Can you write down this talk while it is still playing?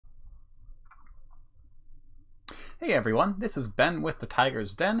Hey everyone, this is Ben with the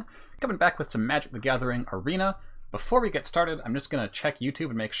Tiger's Den, coming back with some Magic the Gathering Arena. Before we get started, I'm just going to check YouTube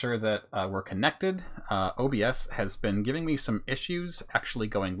and make sure that we're connected. OBS has been giving me some issues actually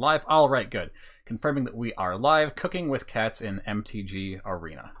going live. Alright, good. Confirming that we are live, cooking with cats in MTG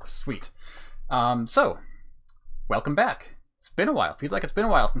Arena. Sweet. So, welcome back. It's been a while. Feels like it's been a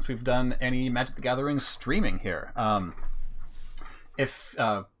while since we've done any Magic the Gathering streaming here.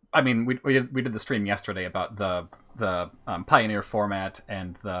 I mean, we did the stream yesterday about the Pioneer format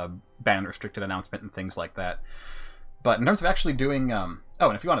and the ban restricted announcement and things like that. But in terms of actually doing, oh,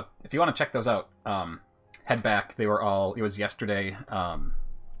 and if you want to check those out, head back. It was yesterday.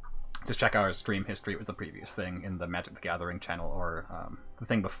 Just check our stream history. It was the previous thing in the Magic the Gathering channel, or the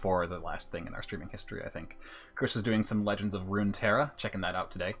thing before the last thing in our streaming history, I think. Chris was doing some Legends of Runeterra, checking that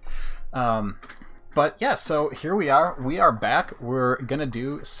out today. But yeah, so here we are. We are back. We're gonna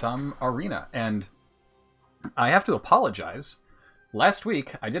do some Arena, and I have to apologize. Last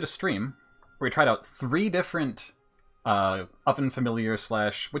week I did a stream where we tried out 3 different Oven Familiar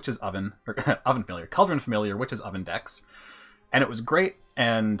 / Witch's Oven, or Oven Familiar, Cauldron Familiar, Witch's Oven decks, and it was great.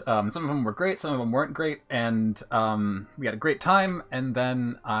 And some of them were great, some of them weren't great, and we had a great time. And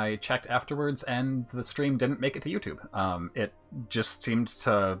then I checked afterwards, and the stream didn't make it to YouTube. It just seemed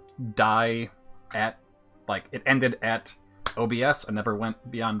to die at, like, it ended at OBS and never went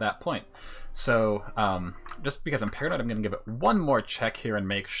beyond that point. So just because I'm paranoid, I'm going to give it one more check here and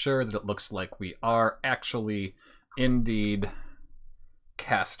make sure that it looks like we are actually indeed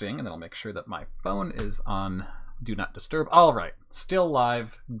casting, and then I'll make sure that my phone is on Do Not Disturb. All right, still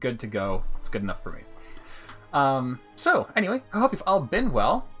live, good to go. It's good enough for me. So anyway, I hope you've all been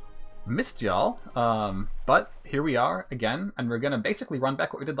well. Missed y'all, but here we are again, and we're going to basically run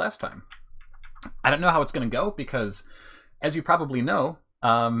back what we did last time. I don't know how it's going to go because, as you probably know,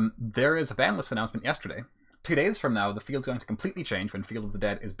 there is a ban list announcement yesterday. 2 days from now, the field's going to completely change when Field of the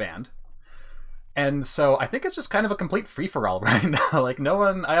Dead is banned. And so I think it's just kind of a complete free-for-all right now. Like, no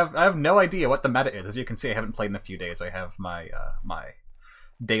one, I have no idea what the meta is. As you can see, I haven't played in a few days. I have my my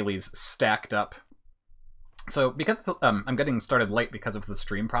dailies stacked up. So because I'm getting started late because of the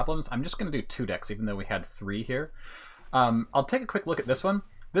stream problems, I'm just going to do 2 decks, even though we had 3 here. I'll take a quick look at this one.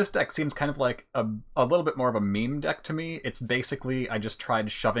 This deck seems kind of like a little bit more of a meme deck to me. It's basically, I just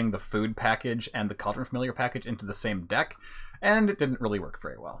tried shoving the food package and the Cauldron Familiar package into the same deck, and it didn't really work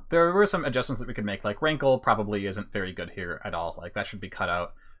very well. There were some adjustments that we could make, like Rankle probably isn't very good here at all. Like, that should be cut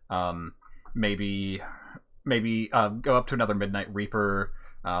out. Maybe go up to another Midnight Reaper.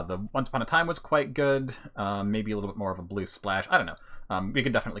 The Once Upon a Time was quite good. Maybe a little bit more of a blue splash. I don't know. We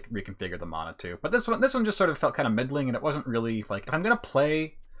could definitely reconfigure the mana too. But this one just sort of felt kind of middling, and it wasn't really, like, if I'm going to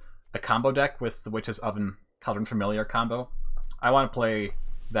play a combo deck with the Witch's Oven Cauldron Familiar combo, I want to play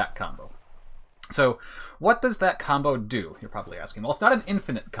that combo. So what does that combo do, you're probably asking? Well, it's not an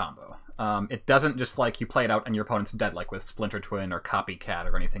infinite combo. It doesn't just, like, you play it out and your opponent's dead, like with Splinter Twin or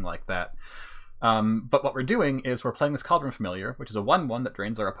Copycat or anything like that. But what we're doing is we're playing this Cauldron Familiar, which is a 1/1 that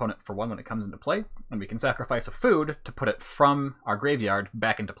drains our opponent for 1 when it comes into play, and we can sacrifice a food to put it from our graveyard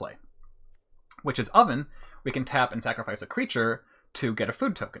back into play. Witch's Oven, we can tap and sacrifice a creature to get a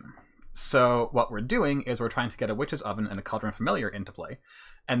food token. So what we're doing is we're trying to get a Witch's Oven and a Cauldron Familiar into play,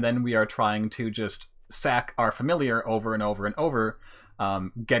 and then we are trying to just sack our Familiar over and over and over,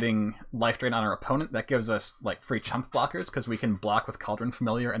 getting life drain on our opponent. That gives us, like, free chump blockers, because we can block with Cauldron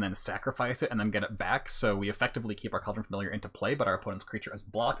Familiar and then sacrifice it and then get it back, so we effectively keep our Cauldron Familiar into play, but our opponent's creature is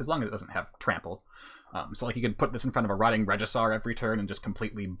blocked, as long as it doesn't have trample. So, like, you could put this in front of a Rotting Regisaur every turn and just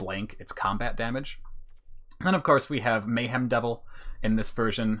completely blank its combat damage. And then, of course, we have Mayhem Devil in this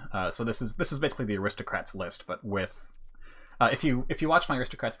version. So this is basically the Aristocrats list, but with... if you watch my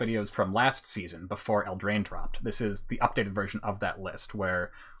Aristocrats videos from last season, before Eldraine dropped, this is the updated version of that list,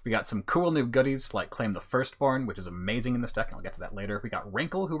 where we got some cool new goodies, like Claim the Firstborn, which is amazing in this deck, and I'll get to that later. We got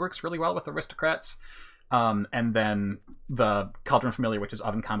Rankle, who works really well with Aristocrats, and then the Cauldron Familiar, which is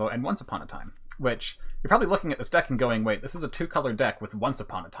Oven combo, and Once Upon a Time, which you're probably looking at this deck and going, wait, this is a 2-color deck with Once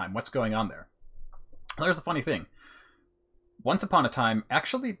Upon a Time. What's going on there? Well, there's the funny thing. Once Upon a Time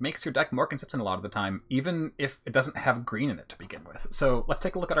actually makes your deck more consistent a lot of the time, even if it doesn't have green in it to begin with. So let's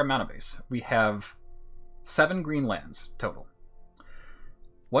take a look at our mana base. We have 7 green lands total.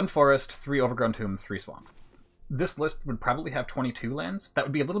 1 forest, 3 overgrown tomb, 3 swamp. This list would probably have 22 lands. That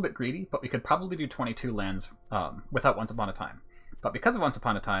would be a little bit greedy, but we could probably do 22 lands without Once Upon a Time. But because of Once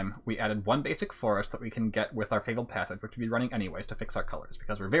Upon a Time, we added 1 basic forest that we can get with our Fabled Passage, which we'll be running anyways to fix our colors,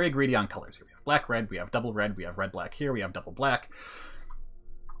 because we're very greedy on colors here. We have black-red, we have double red, we have red-black here, we have double black.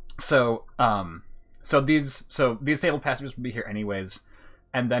 So these Fabled Passages will be here anyways.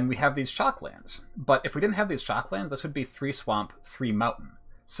 And then we have these shock lands. But if we didn't have these shock lands, this would be 3 swamp, 3 mountain.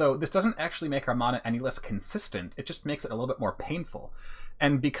 So this doesn't actually make our mana any less consistent, it just makes it a little bit more painful.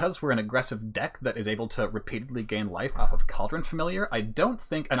 And because we're an aggressive deck that is able to repeatedly gain life off of Cauldron Familiar, I don't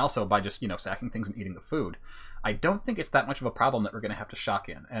think, and also by just, sacking things and eating the food, I don't think it's that much of a problem that we're going to have to shock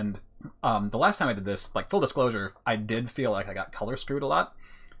in. And the last time I did this, like, full disclosure, I did feel like I got color screwed a lot.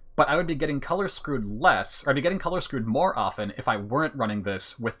 But I would be getting color screwed less, or I'd be getting color screwed more often if I weren't running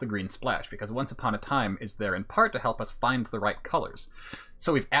this with the green splash, because Once Upon a Time is there in part to help us find the right colors.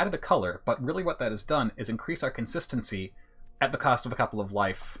 So we've added a color, but really what that has done is increase our consistency at the cost of a couple of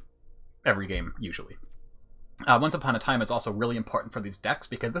life every game, usually. Once Upon a Time is also really important for these decks,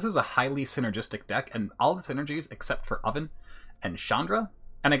 because this is a highly synergistic deck, and all the synergies except for Oven and Chandra,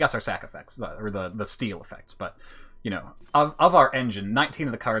 and I guess our sack effects, or the steal effects, but... of our engine, 19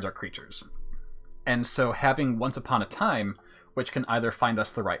 of the cards are creatures. And so having Once Upon a Time, which can either find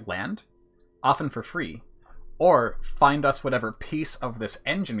us the right land, often for free, or find us whatever piece of this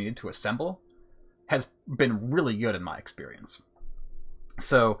engine we need to assemble, has been really good in my experience.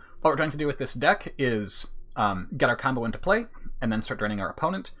 So what we're trying to do with this deck is get our combo into play, and then start draining our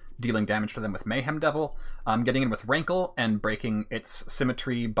opponent, dealing damage to them with Mayhem Devil, getting in with Rankle, and breaking its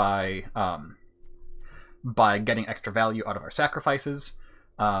symmetry by getting extra value out of our sacrifices,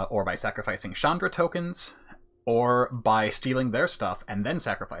 or by sacrificing Chandra tokens, or by stealing their stuff and then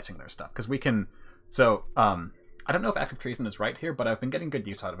sacrificing their stuff. Because we can... So, I don't know if Active Treason is right here, but I've been getting good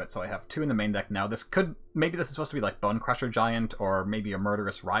use out of it, so I have 2 in the main deck now. Maybe this is supposed to be like Bone Crusher Giant, or maybe a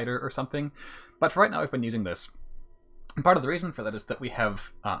Murderous Rider or something. But for right now, I've been using this. And part of the reason for that is that we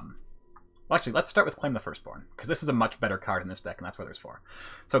have... Well, actually, let's start with Claim the Firstborn, because this is a much better card in this deck, and that's what there's for.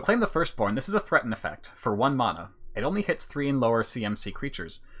 So Claim the Firstborn, this is a threaten effect for 1 mana. It only hits 3 and lower CMC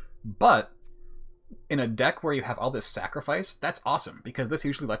creatures, but in a deck where you have all this sacrifice, that's awesome, because this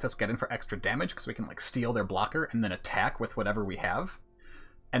usually lets us get in for extra damage, because we can like steal their blocker and then attack with whatever we have,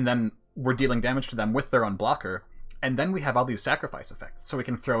 and then we're dealing damage to them with their own blocker, and then we have all these sacrifice effects. So we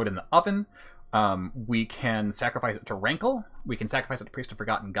can throw it in the Oven, we can sacrifice it to Rankle, we can sacrifice it to Priest of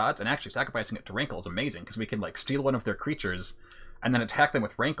Forgotten Gods, and actually sacrificing it to Rankle is amazing, because we can like steal one of their creatures, and then attack them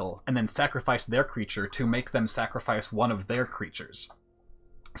with Rankle, and then sacrifice their creature to make them sacrifice one of their creatures.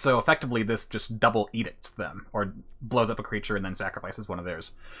 So effectively this just double edicts them, or blows up a creature and then sacrifices one of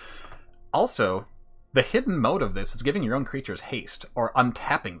theirs. Also, the hidden mode of this is giving your own creatures haste, or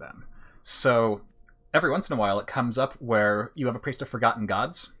untapping them. So every once in a while it comes up where you have a Priest of Forgotten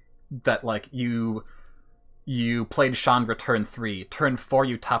Gods, that like you played Chandra turn 3, turn 4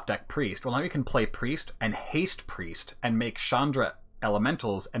 you top deck Priest. Well, now you can play Priest and haste Priest and make Chandra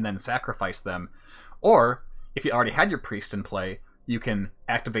elementals and then sacrifice them. Or if you already had your Priest in play, you can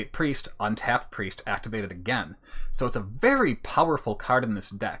activate Priest, untap Priest, activate it again. So it's a very powerful card in this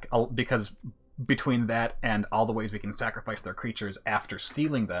deck, because between that and all the ways we can sacrifice their creatures after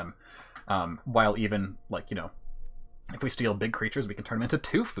stealing them, while even like if we steal big creatures, we can turn them into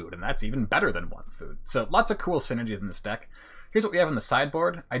 2 food, and that's even better than 1 food. So lots of cool synergies in this deck. Here's what we have in the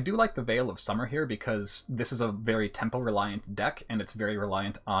sideboard. I do like the Veil of Summer here, because this is a very tempo-reliant deck, and it's very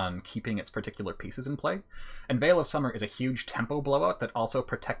reliant on keeping its particular pieces in play. And Veil of Summer is a huge tempo blowout that also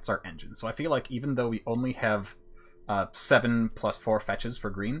protects our engine. So I feel like even though we only have 7 plus 4 fetches for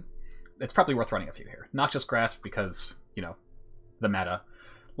green, it's probably worth running a few here. Noxious Grasp because, the meta.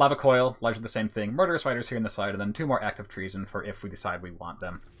 Lava Coil, largely the same thing. Murderous Riders here in the side, and then 2 more Active Treason for if we decide we want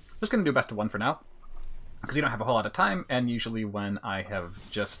them. Just going to do best of 1 for now, because you don't have a whole lot of time, and usually when I have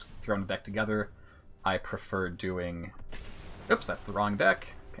just thrown a deck together, I prefer doing... Oops, that's the wrong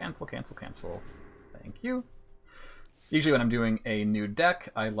deck. Cancel, cancel, cancel. Thank you. Usually when I'm doing a new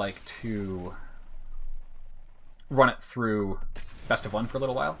deck, I like to run it through best of 1 for a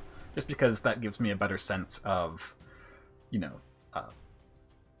little while, just because that gives me a better sense of,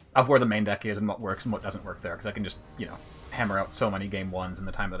 of where the main deck is and what works and what doesn't work there, because I can just, hammer out so many game 1s in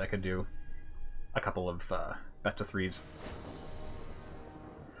the time that I could do a couple of best of 3s.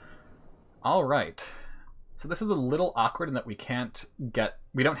 Alright, so this is a little awkward in that we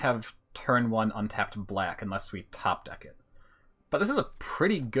don't have turn 1 untapped black unless we top deck it. But this is a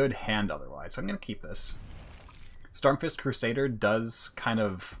pretty good hand otherwise, so I'm going to keep this. Stormfist Crusader does kind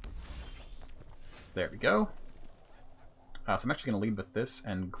of... There we go. So I'm actually going to lead with this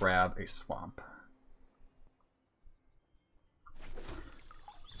and grab a swamp.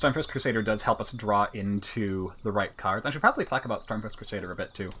 Stormfist Crusader does help us draw into the right cards. I should probably talk about Stormfist Crusader a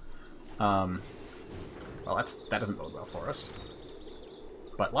bit too. Well, that doesn't bode well for us.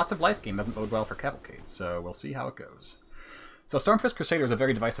 But lots of life gain doesn't bode well for Cavalcade, so we'll see how it goes. So Stormfist Crusader is a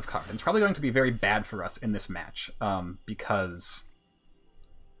very divisive card, and it's probably going to be very bad for us in this match, because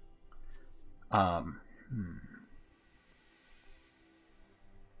I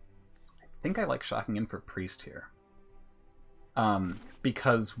think I like shocking in for Priest here.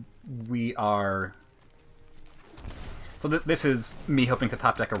 Because we are... So this is me hoping to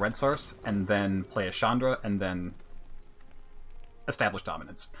top deck a red source, and then play a Chandra, and then establish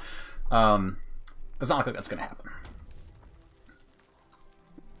dominance. Does not look like that's going to happen.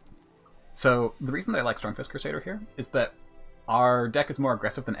 So the reason that I like Stormfist Crusader here is that our deck is more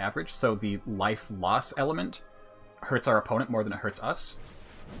aggressive than average, so the life loss element hurts our opponent more than it hurts us.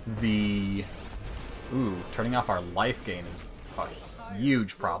 The... Ooh, turning off our life gain is a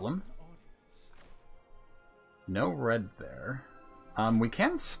huge problem. No red there. We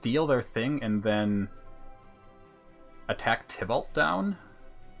can steal their thing and then attack Tybalt down.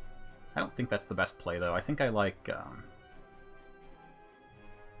 I don't think that's the best play, though. I think I like... I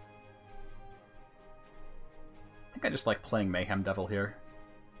think I just like playing Mayhem Devil here.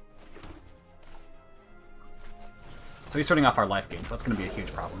 So he's turning off our life gain, so that's going to be a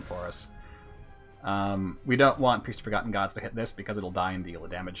huge problem for us. We don't want Priest of Forgotten Gods to hit this because it'll die and deal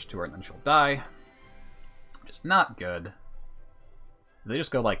damage to her, and then she'll die. Which is not good. They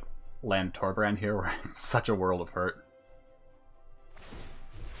just go, like, land Torbrand here, where it's such a world of hurt.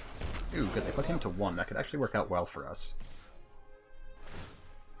 Ooh, good. They put him to 1. That could actually work out well for us.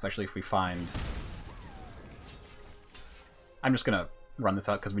 Especially if we find... I'm just going to run this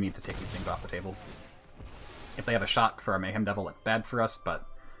out because we need to take these things off the table. If they have a shot for our Mayhem Devil, that's bad for us, but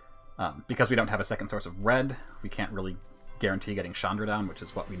because we don't have a second source of red, we can't really guarantee getting Chandra down, which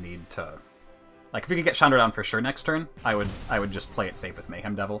is what we need to... Like, if we could get Chandra down for sure next turn, I would just play it safe with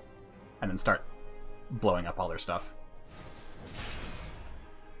Mayhem Devil, and then start blowing up all their stuff.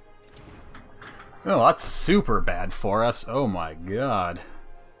 Oh, that's super bad for us. Oh my god.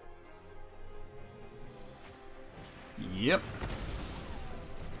 Yep.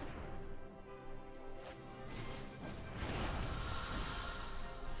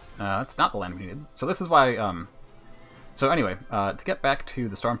 That's not the land we needed. So this is why, so anyway, to get back to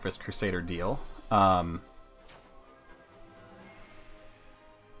the Stormfist Crusader deal, I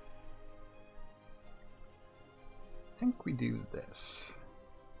think we do this.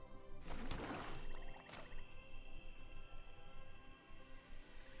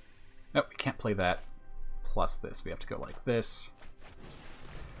 Nope, we can't play that plus this. We have to go like this.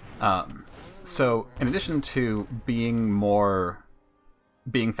 So in addition to being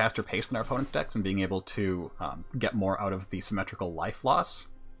faster paced than our opponent's decks and being able to get more out of the symmetrical life loss,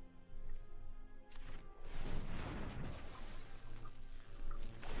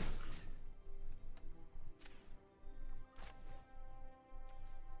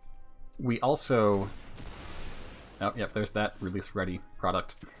 we also... Oh, yep, there's that release-ready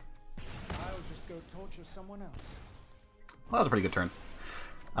product. I'll just go torture someone else. Well, that was a pretty good turn.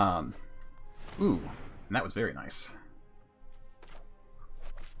 Ooh, and that was very nice.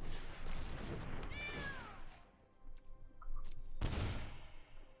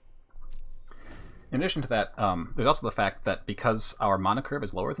 In addition to that, there's also the fact that because our mana curve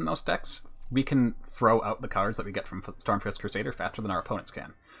is lower than most decks, we can throw out the cards that we get from Stormfist Crusader faster than our opponents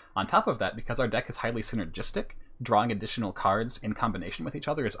can. On top of that, because our deck is highly synergistic, drawing additional cards in combination with each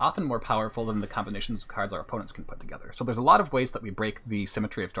other is often more powerful than the combinations of cards our opponents can put together. So there's a lot of ways that we break the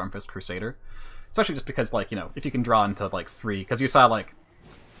symmetry of Stormfist Crusader, especially just because, like, you know, if you can draw into, like, 3, because you saw, like,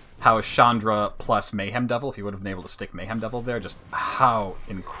 how Chandra plus Mayhem Devil, if you would have been able to stick Mayhem Devil there, just how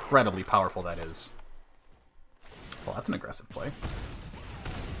incredibly powerful that is. Well, that's an aggressive play.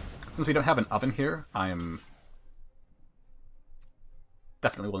 Since we don't have an oven here, I am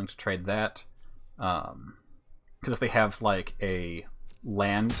definitely willing to trade that. Because if they have, like, a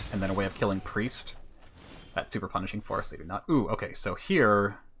land and then a way of killing Priest, that's super punishing for us. They do not. Ooh, okay, so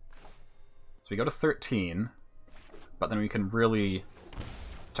here... So we go to 13, but then we can really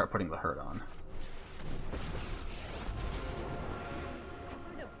start putting the hurt on.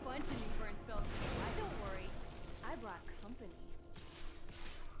 I've learned a bunch of new burn spells. Don't worry. I brought company.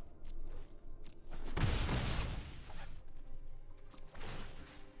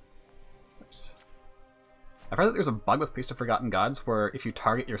 Oops. I've heard that there's a bug with Priest of Forgotten Gods where if you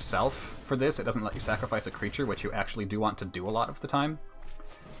target yourself for this, it doesn't let you sacrifice a creature, which you actually do want to do a lot of the time.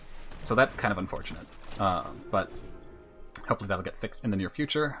 So that's kind of unfortunate. But hopefully that'll get fixed in the near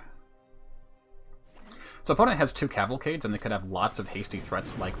future. So opponent has 2 Cavalcades, and they could have lots of hasty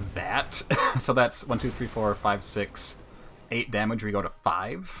threats like that. So that's 1, 2, 3, 4, 5, 6, 8 damage. We go to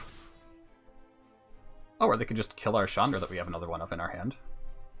 5. Oh, or they could just kill our Chandra that we have another one of in our hand.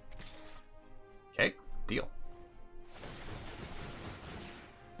 Okay, deal.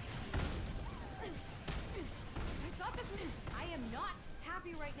 I am not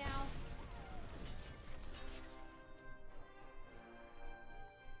happy right now.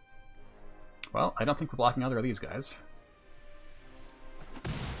 Well, I don't think we're blocking either of these guys.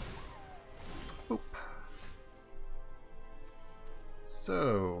 Oop.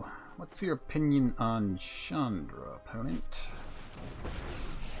 So, what's your opinion on Chandra, opponent?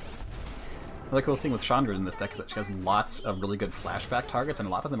 Another cool thing with Chandra in this deck is that she has lots of really good flashback targets, and a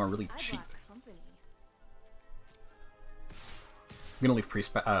lot of them are really cheap. I'm gonna leave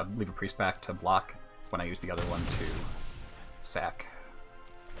a priest back to block when I use the other one to sack.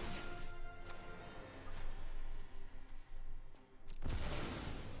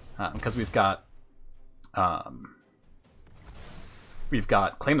 Because we've got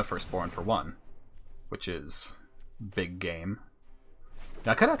Claim the Firstborn for 1, which is big game.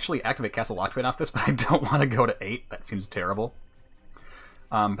 Now I could actually activate Castle Lockbane off this, but I don't want to go to 8. That seems terrible.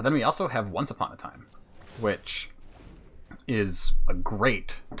 But then we also have Once Upon a Time, which is a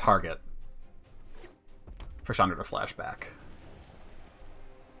great target for Chandra to flashback.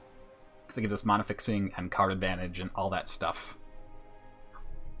 Because it gives us mana fixing and card advantage and all that stuff.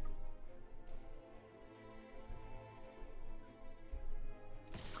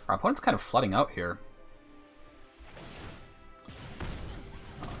 Our opponent's kind of flooding out here.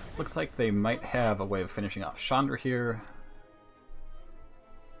 Looks like they might have a way of finishing off Chandra here.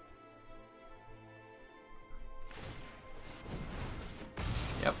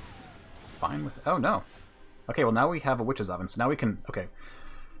 Yep. Fine with... Oh, no. Okay, well now we have a Witch's Oven, so now we can... Okay.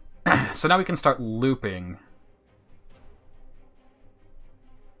 So now we can start looping.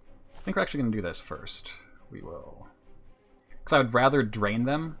 I think we're actually going to do this first. We will... Because I would rather drain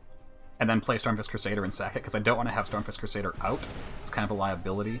them and then play Stormfist Crusader and sack it, because I don't want to have Stormfist Crusader out. It's kind of a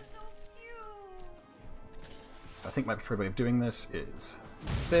liability. So I think my preferred way of doing this is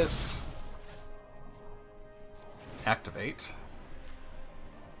this. Activate.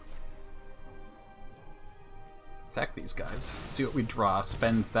 Sack these guys. See what we draw.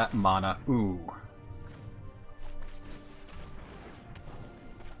 Spend that mana. Ooh.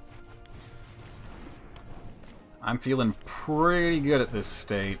 I'm feeling pretty good at this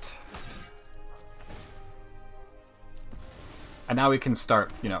state. And now we can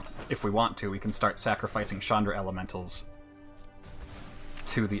start, you know, if we want to, we can start sacrificing Chandra Elementals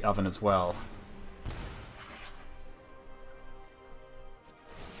to the oven as well.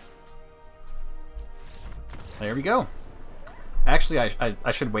 There we go. Actually,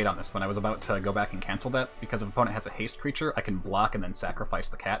 I should wait on this one. I was about to go back and cancel that, because if an opponent has a haste creature, I can block and then sacrifice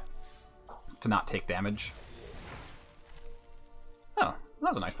the cat to not take damage. Oh, that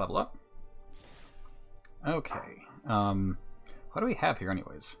was a nice level up. Okay. What do we have here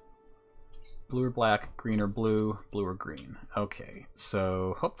anyways? Blue or black, green or blue, blue or green. Okay,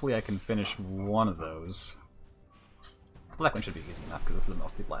 so hopefully I can finish one of those. The black one should be easy enough because this is a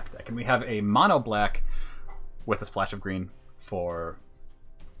mostly black deck. And we have a mono black with a splash of green for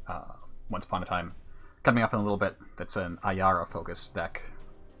Once Upon a Time. Coming up in a little bit, that's an Ayara focused deck.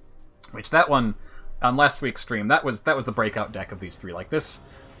 Which that one, on last week's stream, that was the breakout deck of these three. Like this,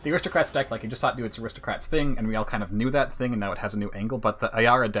 the Aristocrats deck, like, you just thought do its Aristocrats thing, and we all kind of knew that thing, and now it has a new angle. But the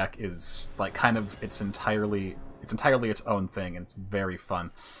Ayara deck is like kind of it's entirely its own thing, and it's very fun.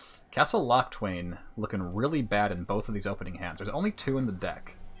 Castle Lockbane looking really bad in both of these opening hands. There's only 2 in the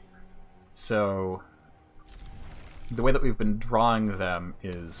deck, so the way that we've been drawing them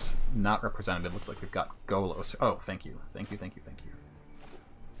is not representative. Looks like we've got Golos. Oh, thank you, thank you, thank you, thank you.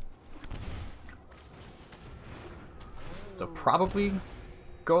 So probably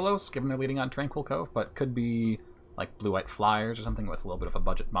Golos, given they're leading on Tranquil Cove, but could be like Blue-White Flyers or something with a little bit of a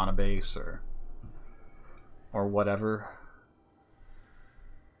budget mana base or whatever.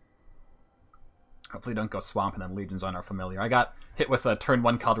 Hopefully don't go Swamp and then Legions on our Familiar. I got hit with a turn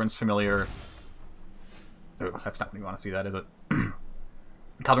 1 Cauldron's Familiar. Ooh, that's not what you want to see, that is it?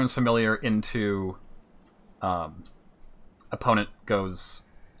 Cauldron's Familiar into opponent goes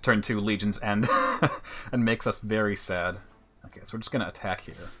turn 2 Legion's End and makes us very sad. Okay, so we're just going to attack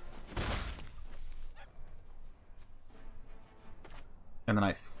here. And then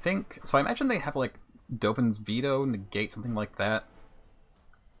I think... So I imagine they have, like, Dovin's Veto, Negate, something like that.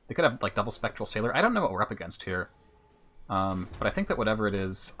 They could have, like, Double Spectral Sailor. I don't know what we're up against here. But I think that whatever it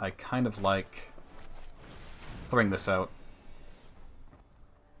is, I kind of like throwing this out.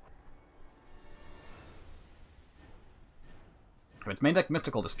 If it's main deck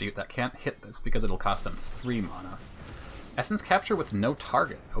Mystical Dispute, that can't hit this because it'll cost them 3 mana. Essence Capture with no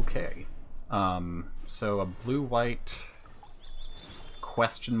target. Okay. So a blue-white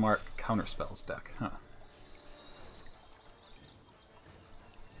question mark counterspells deck, huh?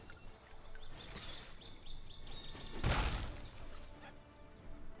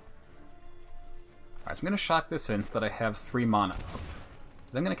 Alright, so I'm going to shock this in so that I have 3 mana up.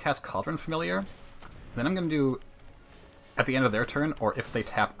 Then I'm going to cast Cauldron Familiar. Then I'm going to do, at the end of their turn, or if they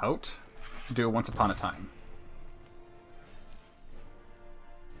tap out, do a Once Upon a Time.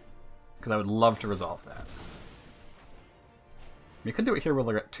 Because I would love to resolve that. We could do it here where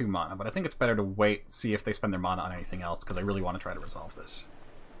they're at 2 mana, but I think it's better to wait, see if they spend their mana on anything else, because I really want to try to resolve this.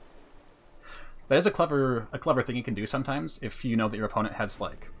 That is a clever thing you can do sometimes, if you know that your opponent has,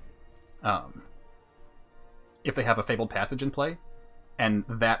 like, if they have a Fabled Passage in play, and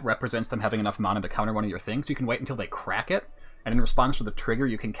that represents them having enough mana to counter one of your things, you can wait until they crack it, and in response to the trigger,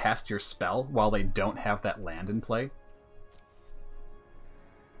 you can cast your spell while they don't have that land in play.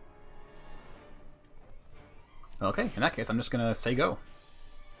 Okay, in that case, I'm just gonna say go.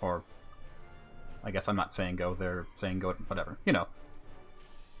 Or, I guess I'm not saying go, they're saying go, whatever. You know.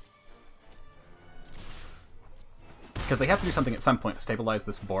 Because they have to do something at some point to stabilize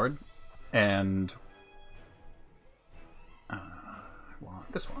this board, and... I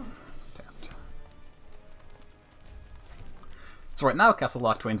want this one. Tapped. So right now, Castle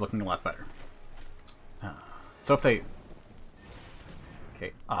Locktwain's looking a lot better. So if they...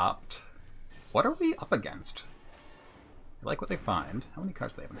 Okay, opt. What are we up against? I like what they find. How many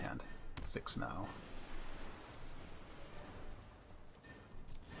cards do they have in hand? 6 now.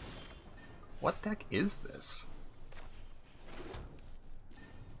 What deck is this?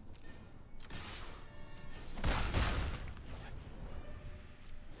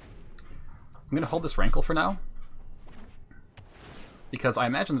 I'm going to hold this Rankle for now. Because I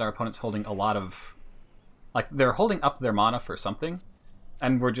imagine that our opponent's holding a lot of... Like, they're holding up their mana for something,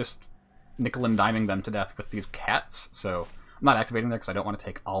 and we're just nickel and diming them to death with these cats, so I'm not activating there because I don't want to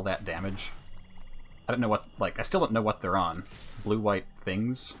take all that damage. I don't know what, like, I still don't know what they're on. Blue-white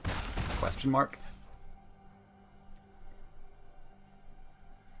things? Question mark?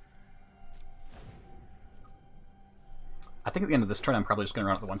 I think at the end of this turn I'm probably just going to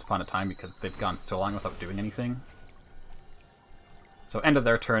run out the Once Upon a Time because they've gone so long without doing anything. So end of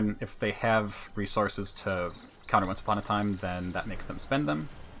their turn, if they have resources to counter Once Upon a Time, then that makes them spend them.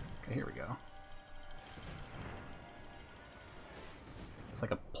 Okay, here we go. It's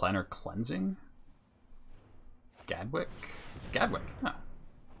like a Planar Cleansing? Gadwick? Gadwick, huh.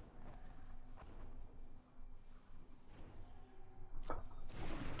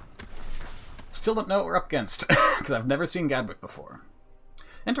 Still don't know what we're up against, because I've never seen Gadwick before.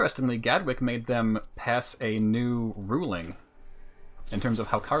 Interestingly, Gadwick made them pass a new ruling in terms of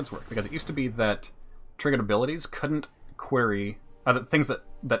how cards work, because it used to be that triggered abilities couldn't query... the things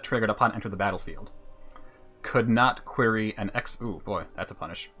that triggered upon enter the battlefield could not query an X... Ooh, boy, that's a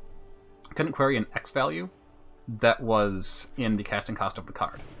punish. Couldn't query an X value that was in the casting cost of the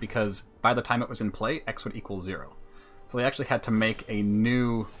card, because by the time it was in play, X would equal 0. So they actually had to make a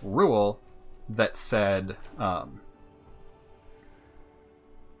new rule that said... how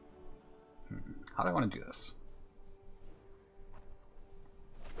do I want to do this?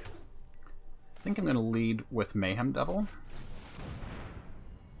 I think I'm going to lead with Mayhem Devil.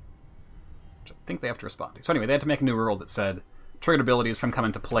 Which I think they have to respond to. So anyway, they had to make a new rule that said triggered abilities from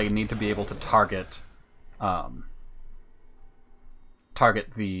coming to play need to be able to target or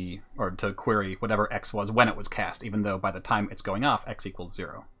to query whatever X was when it was cast, even though by the time it's going off, X equals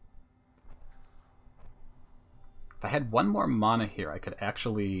 0. If I had one more mana here, I could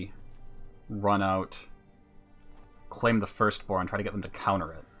actually run out, claim the Firstborn, try to get them to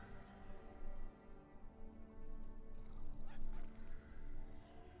counter it.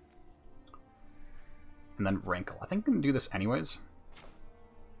 And then Rankle. I think I'm going to do this anyways.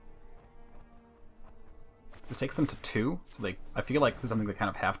 This takes them to 2, so I feel like this is something they kind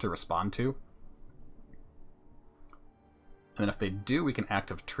of have to respond to. And then if they do, we can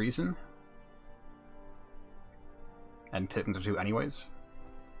Active Treason. And take them to 2 anyways.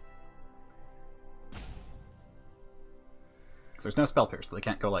 Because there's no Spell Pierce, so they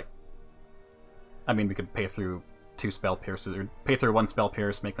can't go like... I mean, we could pay through 2 Spell Pierces, or pay through 1 Spell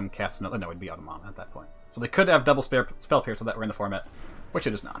Pierce, make them cast another... No, it'd be out of mana at that point. So they could have double Spell Pierce so that we're in the format, which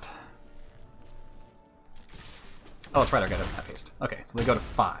it is not. Oh, that's right, our guy doesn't have haste. Okay, so they go to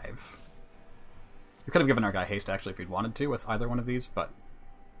 5. We could have given our guy haste, actually, if we'd wanted to, with either one of these, but...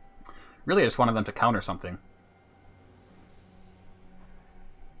 Really, I just wanted them to counter something.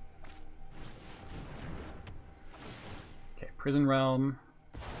 Okay, Prison Realm.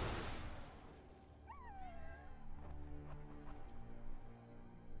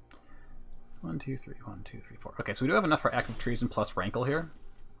 One, two, three, 1, 2, 3, 4. Okay, so we do have enough for Active Treason plus Rankle here.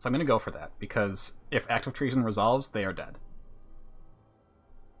 So I'm going to go for that, because if Active Treason resolves, they are dead.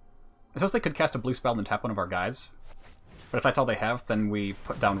 I suppose they could cast a blue spell and tap one of our guys. But if that's all they have, then we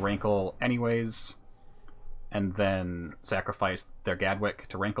put down Rankle anyways. and then sacrifice their Gadwick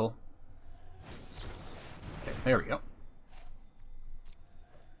to Wrinkle. Okay, there we go.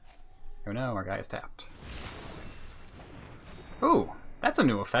 Oh no, our guy is tapped. Ooh, that's a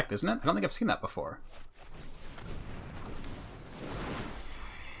new effect, isn't it? I don't think I've seen that before.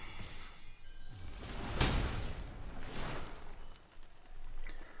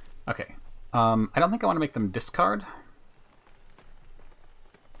 Okay. I don't think I want to make them discard.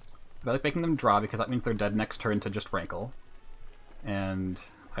 But I like making them draw because that means they're dead next turn to just Rankle. And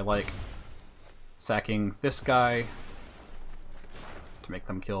I like sacking this guy to make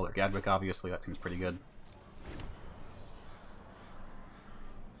them kill their Gadwick, obviously. That seems pretty good.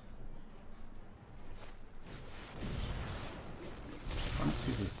 One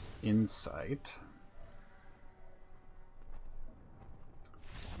uses Insight.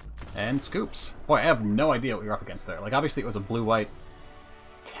 And Scoops. Boy, I have no idea what you're up against there. Like, obviously it was a blue-white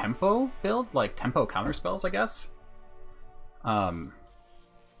tempo build? Like, tempo counterspells, I guess? I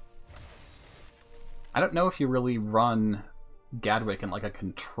don't know if you really run Gadwick in, like, a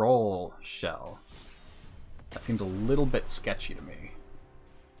control shell. That seems a little bit sketchy to me.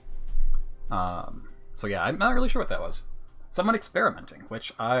 So yeah, I'm not really sure what that was. Someone experimenting,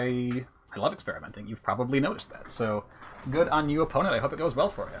 which I love experimenting. You've probably noticed that. So good on you, opponent. I hope it goes well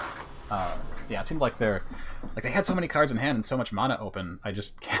for you. Yeah, it seemed like they had so many cards in hand and so much mana open. I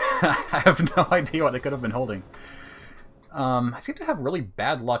just I have no idea what they could have been holding. I seem to have really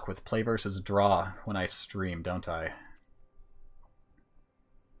bad luck with play versus draw when I stream, don't I?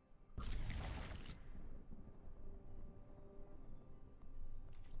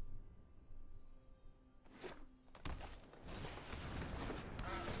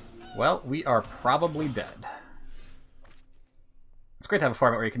 Well, we are probably dead. It's great to have a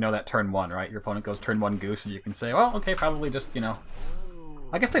format where you can know that turn one, right? Your opponent goes turn one Goose, and you can say, well, okay, probably just, you know...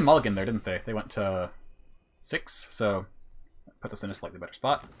 I guess they mulliganed there, didn't they? They went to 6, so that puts us in a slightly better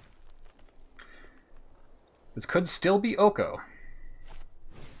spot. This could still be Oko.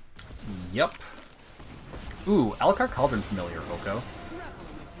 Yup. Ooh, Alcar Cauldron Familiar, Oko.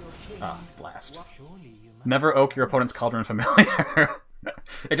 Ah, blast. Never oak your opponent's Cauldron Familiar.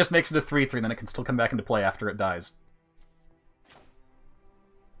 It just makes it a 3/3, and then it can still come back into play after it dies.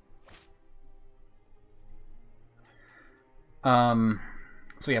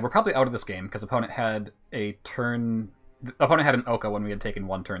 So yeah, we're probably out of this game because opponent had a turn. The opponent had an Oko when we had taken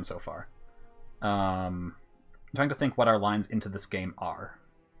one turn so far. I'm trying to think what our lines into this game are.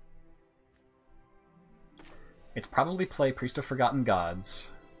 It's probably play Priest of Forgotten Gods.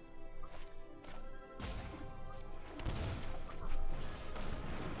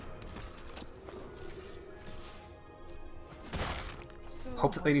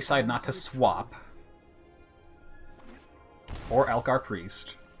 Hope that they decide not to swap. Or Alcar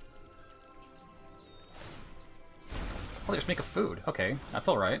Priest. Oh, they just make a food. Okay, that's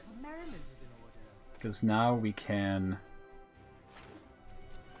alright. Because now we can...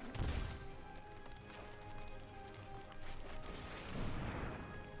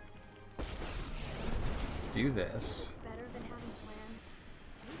 do this. Better than having a plan.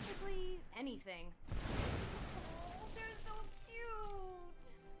 Basically, anything. Oh, they're so cute.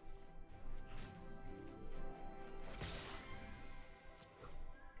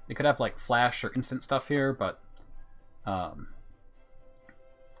 You could have like flash or instant stuff here, but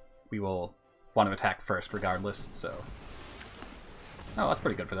we will want to attack first regardless, so... Oh, that's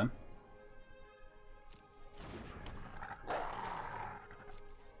pretty good for them.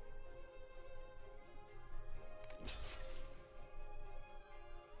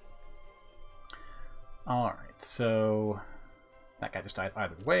 Alright, so that guy just dies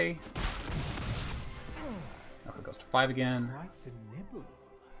either way. Now it goes to 5 again.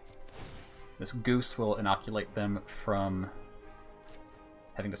 This Goose will inoculate them from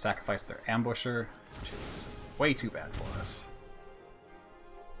having to sacrifice their Ambusher, which is way too bad for us.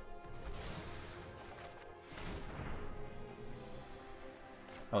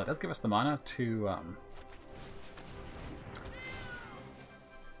 Well, it does give us the mana to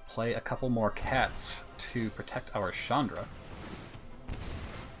play a couple more cats to protect our Chandra.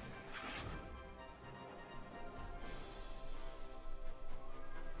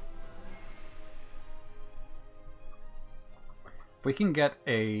 If we can get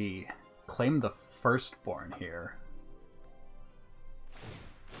a Claim the Firstborn here.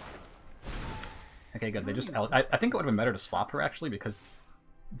 Okay, good. They just... I think it would have been better to swap her, actually, because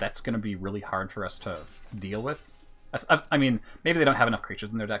that's going to be really hard for us to deal with. I mean, maybe they don't have enough creatures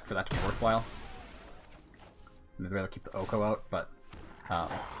in their deck for that to be worthwhile. And they'd rather keep the Oko out, but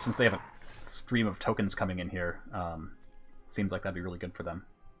since they have a stream of tokens coming in here, it seems like that'd be really good for them.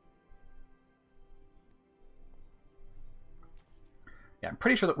 Yeah, I'm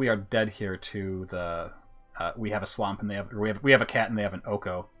pretty sure that we are dead here to the... we have a swamp and they have... We have a cat and they have an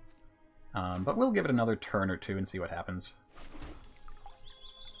Oko. But we'll give it another turn or two and see what happens.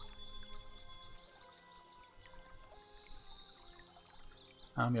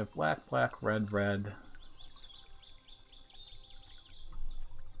 We have black, black, red, red.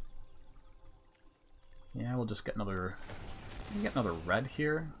 Yeah, we'll just get another red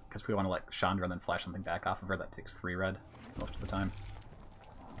here, because we want to like Chandra and then flash something back off of her. That takes 3 red most of the time.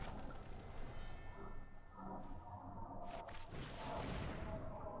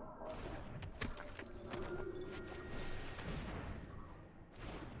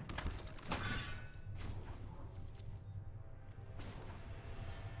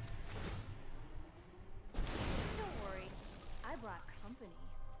 Don't worry, I brought company.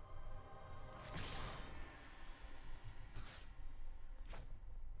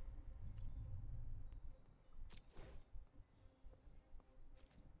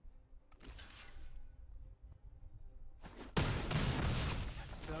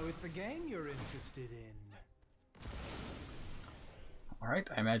 So it's a game you're interested in. Alright,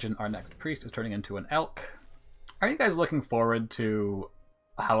 I imagine our next priest is turning into an elk. Are you guys looking forward to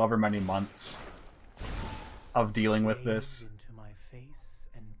however many months of dealing with this? Gaze into my face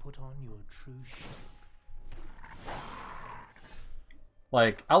and put on your true shape.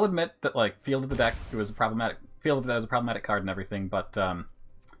 Like, I'll admit that like Field of the Deck was a problematic card and everything, but I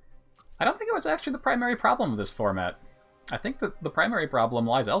don't think it was actually the primary problem of this format. I think that the primary problem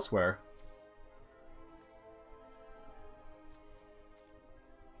lies elsewhere.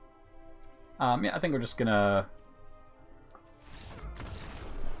 Yeah, I think we're just gonna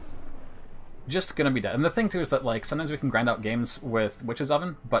be dead. And the thing too is that like sometimes we can grind out games with Witch's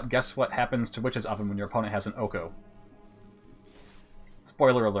Oven, but guess what happens to Witch's Oven when your opponent has an Oko?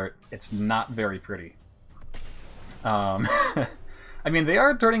 Spoiler alert, it's not very pretty. I mean, they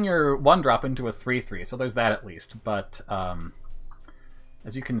are turning your 1-drop into a 3/3, so there's that at least. But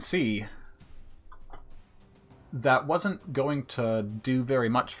as you can see, that wasn't going to do very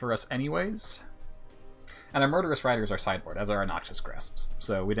much for us anyways. And our Murderous Riders are sideboard, as are our Noxious Grasps,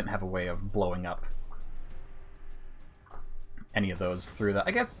 so we didn't have a way of blowing up any of those through that.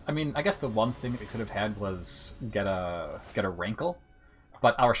 I guess the one thing that we could have had was get a Rankle,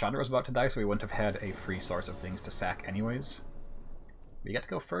 but our Chandra was about to die, so we wouldn't have had a free source of things to sack anyways. We get to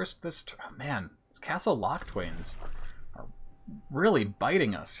go first this... Oh, man, these Castle Locktwains are really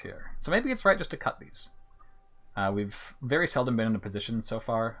biting us here. So maybe it's right just to cut these. We've very seldom been in a position so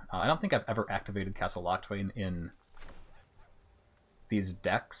far. I don't think I've ever activated Castle Locktwain in these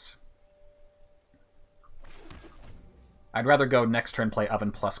decks. I'd rather go next turn play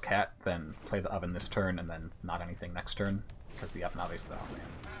Oven plus Cat than play the Oven this turn and then not anything next turn. Because the Oven obviously... Oh,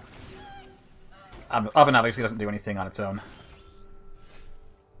 man. Oven obviously doesn't do anything on its own.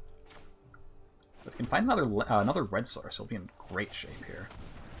 If we can find another red source, we'll be in great shape here.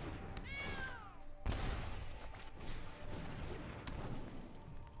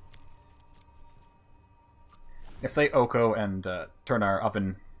 If they Oko and turn our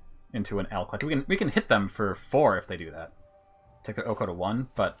Oven into an elk, like we can hit them for 4 if they do that. Take their Oko to 1,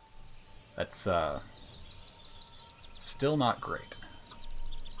 but that's still not great.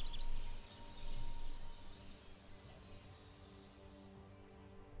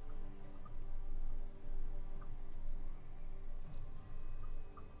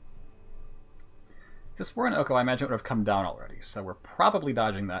 If this were an Oko, I imagine it would have come down already, so we're probably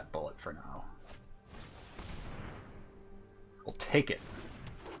dodging that bullet for now. We'll take it.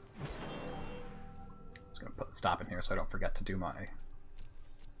 Just gonna put the stop in here so I don't forget to do my...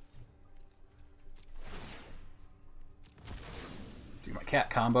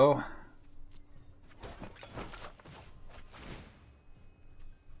 cat combo.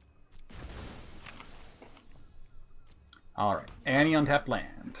 Alright, any untapped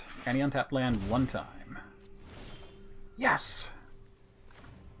land. Any untapped land 1 time. Yes!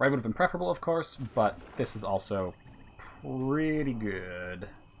 Red would have been preferable, of course, but this is also pretty good.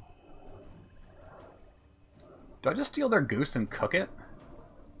 Do I just steal their goose and cook it?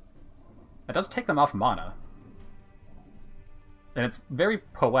 That does take them off mana. And it's very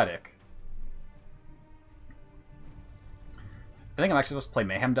poetic. I think I'm actually supposed to play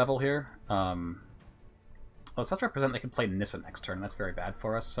Mayhem Devil here. Oh, it does represent they can play Nissa next turn. That's very bad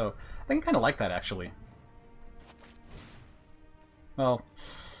for us, so I think I kind of like that, actually. Well...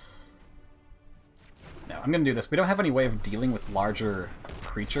 No, I'm going to do this. We don't have any way of dealing with larger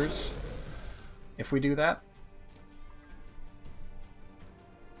creatures if we do that.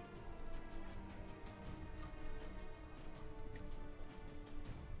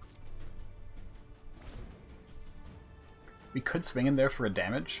 We could swing in there for a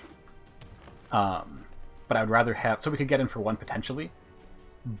damage. But I would rather have... So we could get in for 1 potentially.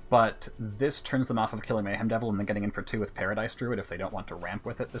 But this turns them off of killing Mayhem Devil and then getting in for 2 with Paradise Druid if they don't want to ramp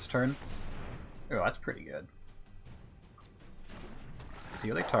with it this turn. Oh, that's pretty good. Let's see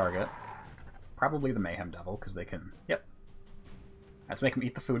who they target. Probably the Mayhem Devil, because they can... Yep. Let's make them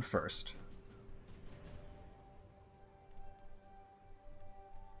eat the food first.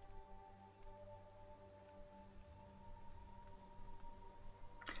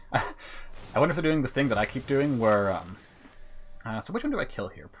 I wonder if they're doing the thing that I keep doing where... so which one do I kill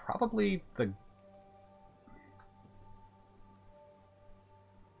here? Probably the...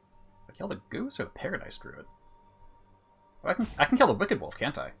 I kill the Goose or the Paradise Druid? Oh, I can kill the Wicked Wolf,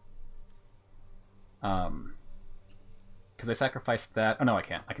 can't I? Because I sacrificed that... Oh, no, I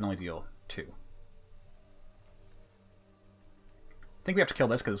can't. I can only deal 2. I think we have to kill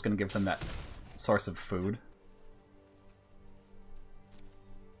this because it's going to give them that source of food.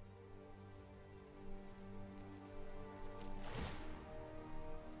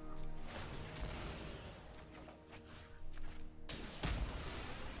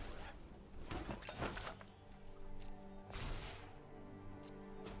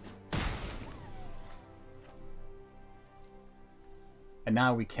 And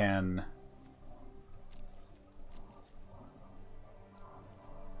now we can...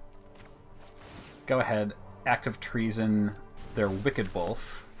 go ahead, Act of Treason their Wicked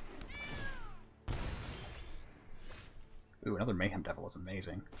Wolf. Ooh, another Mayhem Devil is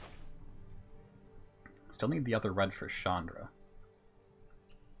amazing. Still need the other red for Chandra.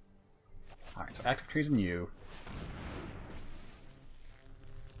 Alright, so Act of Treason you.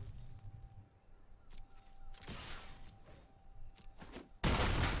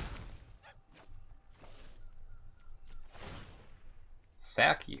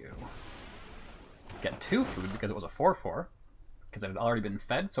 Sack you. Get 2 food because it was a 4/4. Because it had already been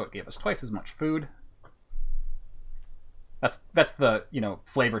fed, so it gave us twice as much food. That's the, you know,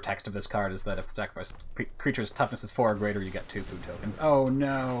 flavor text of this card, is that if the sacrifice creature's toughness is 4 or greater, you get 2 food tokens. Oh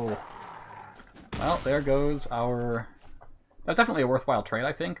no! Well, there goes our... That's definitely a worthwhile trade,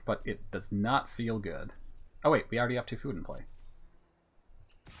 I think, but it does not feel good. Oh wait, we already have 2 food in play.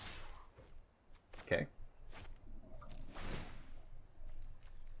 Okay.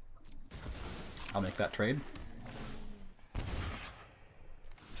 I'll make that trade.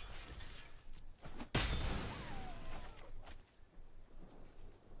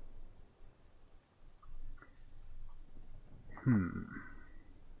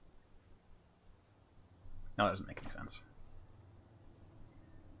 No, that doesn't make any sense.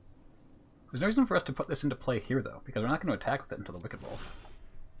 There's no reason for us to put this into play here, though, because we're not going to attack with it until the Wicked Wolf.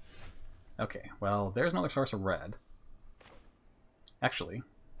 Okay, well, there's another source of red. Actually...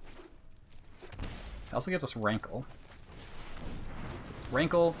 It also gives us Rankle. Let's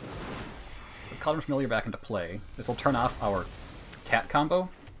Rankle, put Cauldron Familiar back into play. This will turn off our cat combo,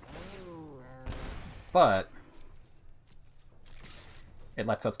 but it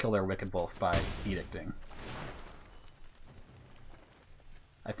lets us kill their Wicked Wolf by edicting.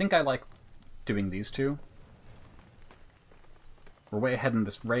 I think I like doing these two. We're way ahead in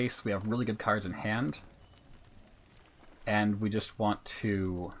this race, we have really good cards in hand, and we just want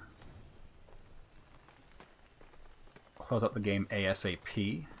to close out the game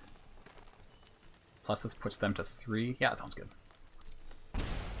ASAP. Plus this puts them to 3. Yeah, that sounds good.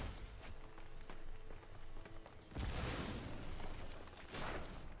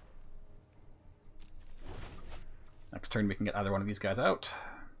 Next turn we can get either one of these guys out.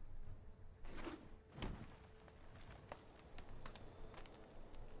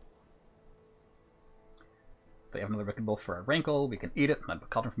 If they have another Wicked Wolf for a Rankle, we can eat it, and then put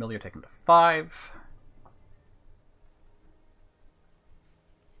Cauldron Familiar, take them to 5.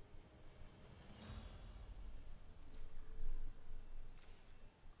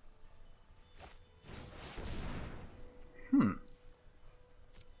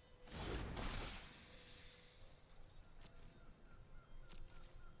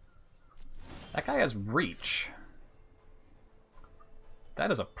 That guy has reach.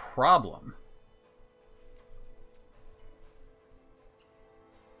 That is a problem.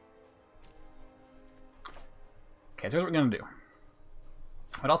 Okay, so here's what we're going to do.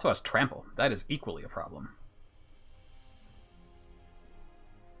 It also has trample. That is equally a problem.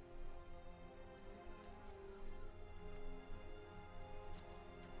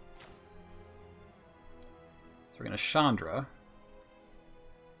 So we're going to Chandra.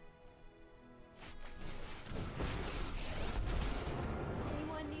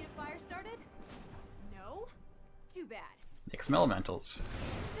 Anyone need a fire started? No? Too bad. Make some elementals.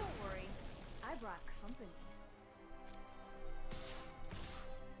 Don't worry. I brought company.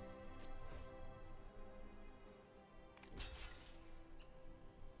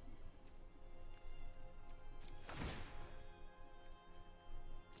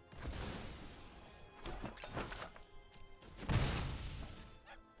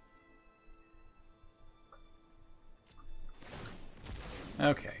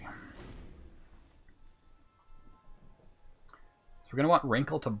 Okay. So we're going to want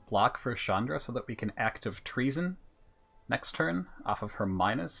Wrinkle to block for Chandra so that we can active Treason next turn off of her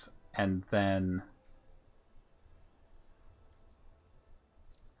minus, and then...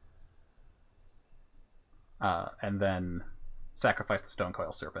 sacrifice the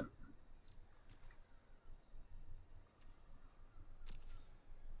Stonecoil Serpent.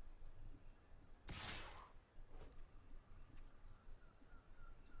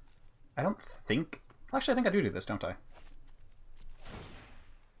 I don't think... Actually, I think I do this, don't I?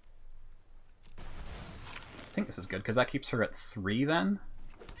 I think this is good, because that keeps her at 3 then.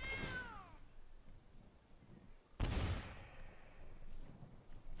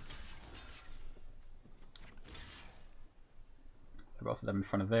 Throw both of them in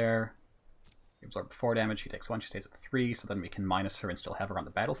front of there. We absorb 4 damage, she takes 1, she stays at 3, so then we can minus her and still have her on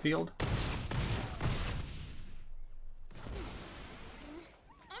the battlefield.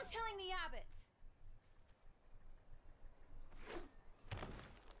 I'm telling the abbots.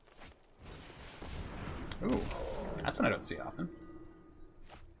 Ooh, that's one I don't see often.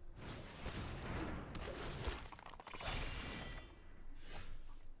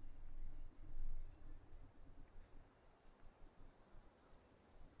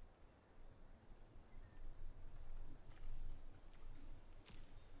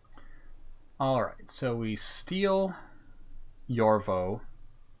 Alright, so we steal Yorvo,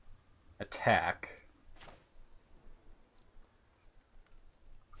 attack.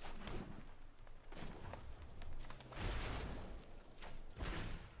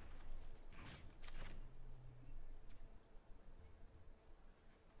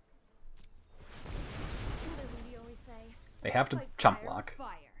 They have to chump block.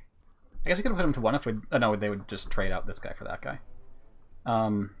 I guess we could have put him to 1 if we... Oh, no, they would just trade out this guy for that guy.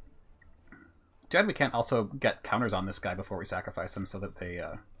 Too bad we can't also get counters on this guy before we sacrifice him so that they...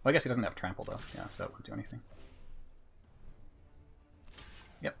 Well, I guess he doesn't have trample, though. Yeah, so it won't do anything.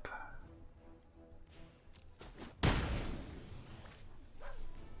 Yep.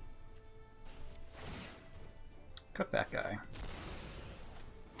 Cook that guy.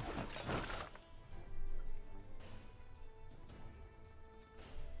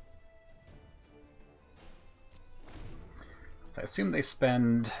 So I assume they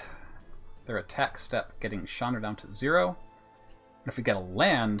spend their attack step getting Chandra down to 0. And if we get a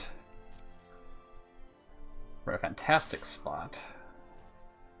land, we're in a fantastic spot.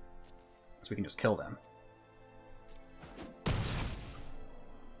 So we can just kill them.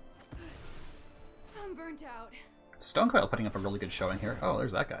 I'm burnt out. Stonecoil putting up a really good showing here. Oh,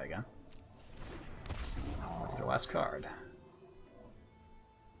 there's that guy again. That's their last card.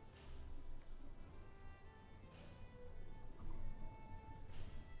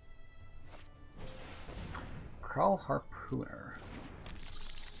 Crawl Harpooner.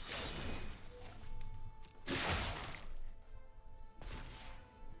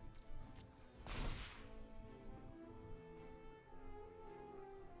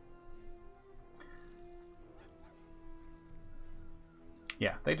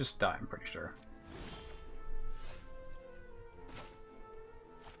 Yeah, they just die, I'm pretty sure.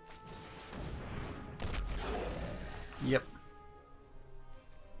 Yep.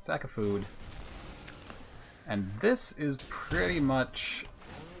 Sack of food. And this is pretty much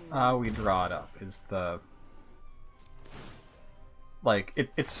how we draw it up, is the... Like,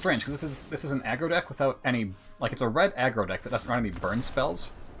 it's strange, because this is an aggro deck without any... Like, it's a red aggro deck that doesn't run any burn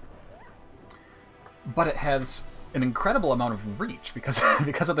spells. But it has an incredible amount of reach because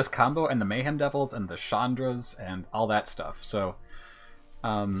because of this combo and the Mayhem Devils and the Chandras and all that stuff. So,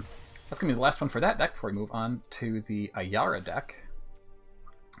 that's going to be the last one for that deck before we move on to the Ayara deck.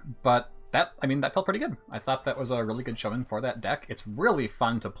 But... that felt pretty good. I thought that was a really good showing for that deck. It's really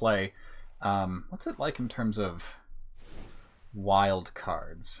fun to play. What's it like in terms of wild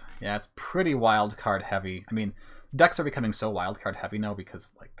cards? Yeah, it's pretty wild card heavy. I mean, decks are becoming so wild card heavy now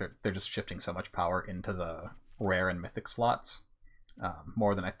because like they're just shifting so much power into the rare and mythic slots,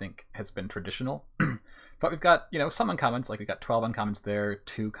 more than I think has been traditional. But we've got, you know, some uncommons. Like we've got 12 uncommons there,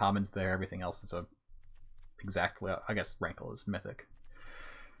 2 commons there. Everything else is exactly. I guess Rankle is mythic.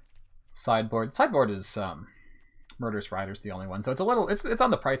 Sideboard is Murderous Rider's the only one, so it's a little it's on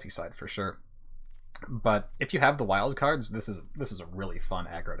the pricey side for sure. But if you have the wild cards, this is a really fun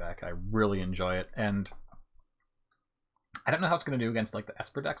aggro deck. I really enjoy it, and I don't know how it's going to do against like the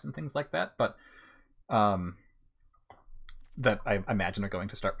Esper decks and things like that, but that I imagine are going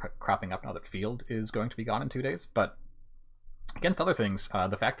to start cropping up now that Field is going to be gone in 2 days. But against other things,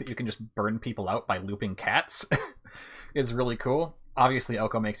 the fact that you can just burn people out by looping cats is really cool. Obviously,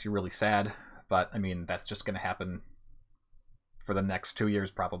 Oko makes you really sad, but I mean, that's just going to happen for the next 2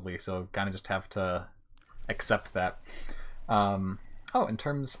 years probably, so kind of just have to accept that. Oh, in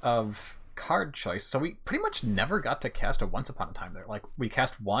terms of card choice, so we pretty much never got to cast a Once Upon a Time there. Like, we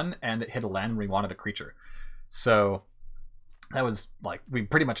cast one and it hit a land when we wanted a creature. So that was like, we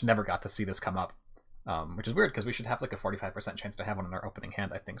pretty much never got to see this come up, which is weird because we should have like a 45% chance to have one in our opening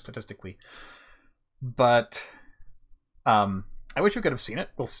hand, I think, statistically. But I wish we could have seen it.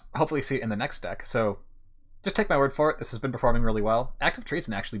 We'll hopefully see it in the next deck. So just take my word for it. This has been performing really well. Active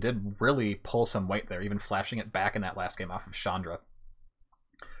Treason actually did really pull some weight there, even flashing it back in that last game off of Chandra.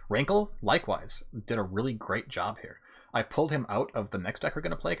 Rankle, likewise, did a really great job here. I pulled him out of the next deck we're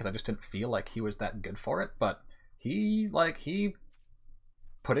going to play because I just didn't feel like he was that good for it, but he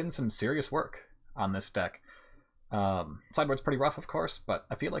put in some serious work on this deck. Sideboard's pretty rough, of course, but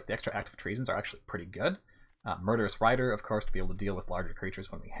I feel like the extra Active Treasons are actually pretty good. Murderous Rider, of course, to be able to deal with larger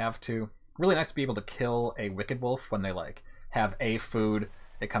creatures when we have to. Really nice to be able to kill a Wicked Wolf when they like have a food.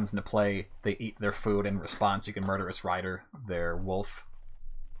 It comes into play, they eat their food in response. You can Murderous Rider their wolf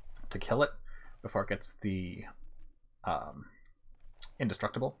to kill it before it gets the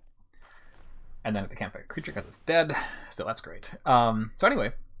indestructible. And then if it can't fight a creature because it's dead, so that's great. So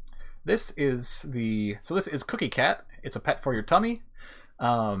anyway, this is Cookie Cat. It's a pet for your tummy.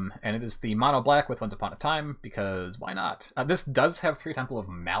 And it is the mono black with Once Upon a Time, because why not? This does have 3 Temple of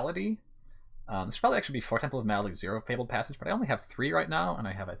Malady. This should probably actually be 4 Temple of Malady, 0 Fabled Passage, but I only have 3 right now, and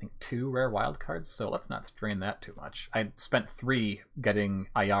I have, I think, 2 rare wild cards, so let's not strain that too much. I spent 3 getting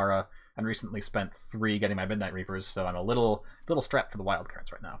Ayara, and recently spent 3 getting my Midnight Reapers, so I'm a little strapped for the wild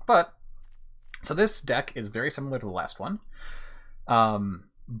cards right now. But, so this deck is very similar to the last one,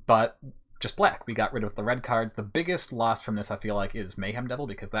 but just black. We got rid of the red cards. The biggest loss from this, I feel like, is Mayhem Devil,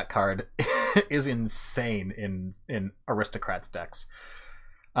 because that card is insane in Aristocrats decks.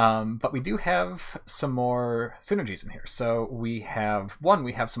 But we do have some more synergies in here. So we have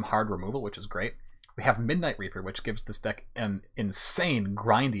some hard removal, which is great. We have Midnight Reaper, which gives this deck an insane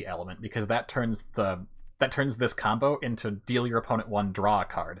grindy element, because that turns this combo into deal your opponent 1, draw a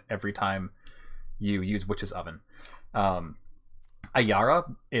card every time you use Witch's Oven.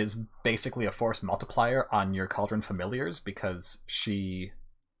 Ayara is basically a force multiplier on your Cauldron Familiars, because she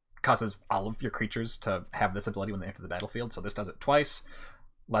causes all of your creatures to have this ability when they enter the battlefield. So this does it twice.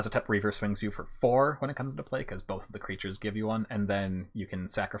 Lazotep Reaver swings you for 4 when it comes into play, because both of the creatures give you 1, and then you can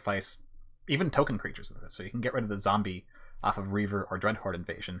sacrifice even token creatures with this. So you can get rid of the zombie off of Reaver or Dreadhorde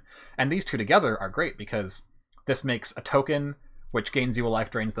Invasion. And these two together are great, because this makes a token which gains you a life,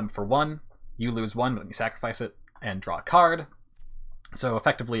 drains them for 1. You lose 1, but then you sacrifice it and draw a card. So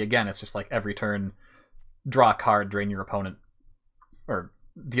effectively, again, it's just like every turn, draw a card, drain your opponent, or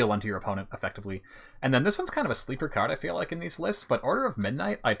deal 1 to your opponent, effectively. And then this one's kind of a sleeper card, I feel like, in these lists, but Order of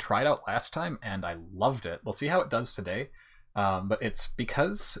Midnight I tried out last time, and I loved it. We'll see how it does today. But it's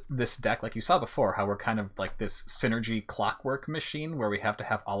because this deck, like you saw before, how we're kind of like this synergy clockwork machine where we have to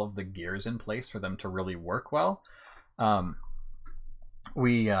have all of the gears in place for them to really work well.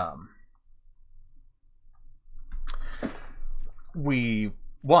 We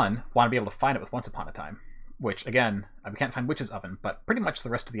want to be able to find it with Once Upon a Time, which, again, we can't find Witch's Oven, but pretty much the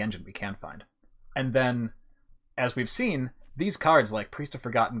rest of the engine we can find. And then, as we've seen, these cards like Priest of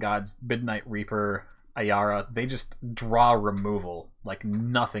Forgotten Gods, Midnight Reaper, Ayara, they just draw removal like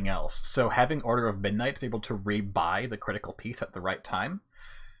nothing else. So having Order of Midnight to be able to rebuy the critical piece at the right time,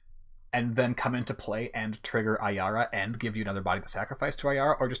 and then come into play and trigger Ayara and give you another body to sacrifice to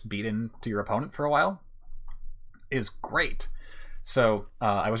Ayara, or just beat into your opponent for a while, is great. So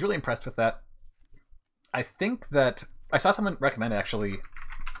I was really impressed with that. I think that I saw someone recommend actually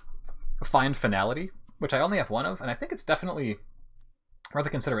Find Finality, which I only have 1 of, and I think it's definitely worth a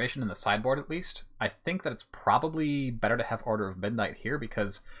consideration in the sideboard, at least. I think that it's probably better to have Order of Midnight here,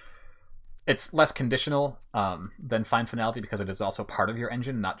 because it's less conditional than Find Finality, because it is also part of your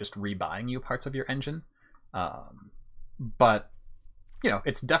engine, not just rebuying you parts of your engine. But, you know,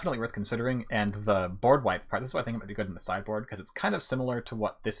 it's definitely worth considering. And the board wipe part, this is why I think it might be good in the sideboard, because it's kind of similar to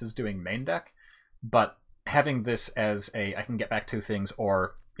what this is doing main deck, but having this as a, I can get back 2 things,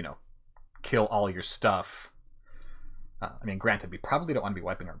 or, you know, kill all your stuff. I mean, granted, we probably don't want to be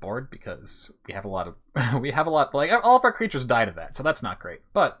wiping our board, because we have a lot of, like, all of our creatures die to that, so that's not great.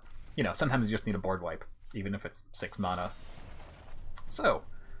 But, you know, sometimes you just need a board wipe, even if it's 6 mana. So,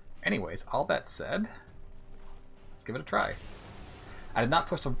 anyways, all that said, let's give it a try. I did not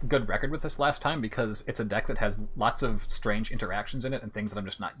post a good record with this last time, because it's a deck that has lots of strange interactions in it, and things that I'm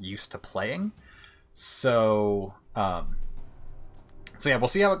just not used to playing. So, So yeah, we'll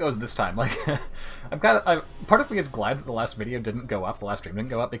see how it goes this time. Like, part of me is glad that the last video didn't go up, the last stream didn't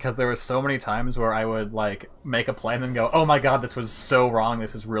go up, because there were so many times where I would, like, make a plan and go, oh my god, this was so wrong,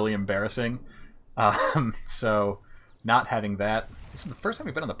 this is really embarrassing. So, not having that. This is the first time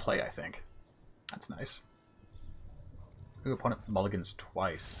we've been on the play, I think. That's nice. Ooh, opponent mulligans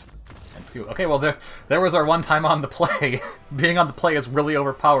twice. And scoop. Okay, well, there was our one time on the play. Being on the play is really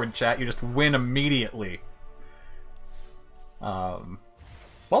overpowered, chat. You just win immediately.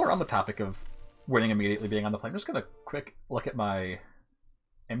 While we're on the topic of winning immediately being on the play, I'm just going to quick look at my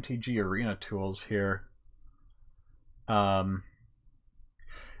MTG Arena tools here. Yeah,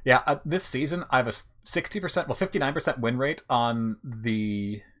 this season I have a 60%, well 59% win rate on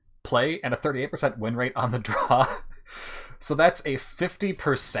the play and a 38% win rate on the draw. So that's a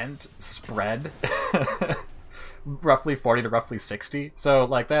 50% spread. Roughly 40 to roughly 60. So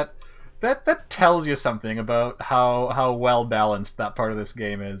like that tells you something about how well balanced that part of this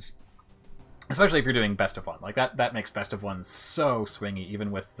game is. Especially if you're doing best of one. Like that makes best of one so swingy,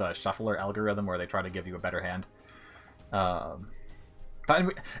 even with the shuffler algorithm where they try to give you a better hand. And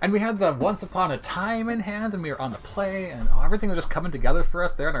we had the Once Upon a Time in hand, and we were on the play, and everything was just coming together for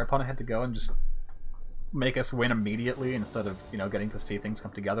us there, and our opponent had to go and just make us win immediately instead of, you know, getting to see things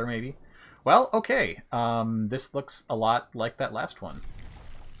come together maybe. Well, okay. This looks a lot like that last one.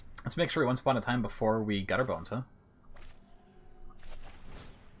 Let's make sure we Once Upon a Time before we Gutter Bones, huh?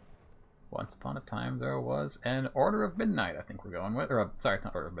 Once Upon a Time there was an Order of Midnight, I think we're going with. Or, sorry,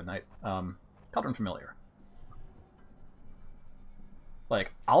 not Order of Midnight. Cauldron Familiar.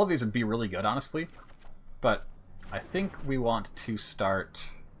 Like, all of these would be really good, honestly. But I think we want to start...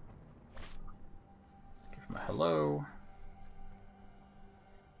 Give him a hello.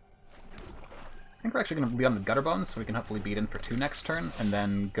 I think we're actually going to lead on the Gutter Bones, so we can hopefully beat in for 2 next turn, and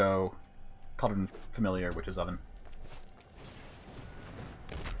then go Cauldron Familiar, which is Oven.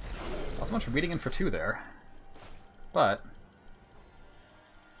 Not so much for beating in for 2 there. But,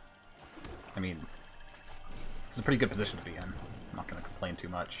 I mean, it's a pretty good position to be in. I'm not going to complain too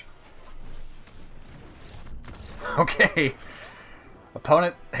much. Okay.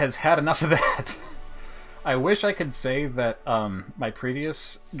 Opponent has had enough of that. I wish I could say that my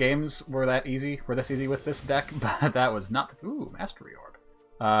previous games were this easy with this deck, but that was not. Ooh, Mastery Orb.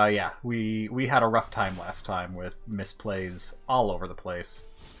 Yeah, we had a rough time last time with misplays all over the place.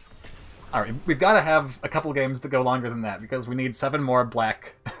 Alright, we've got to have a couple games that go longer than that, because we need 7 more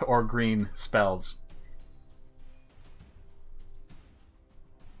black or green spells.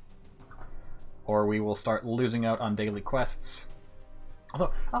 Or we will start losing out on daily quests.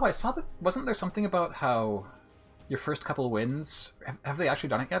 Although, oh, I saw that, wasn't there something about how your first couple of wins, have they actually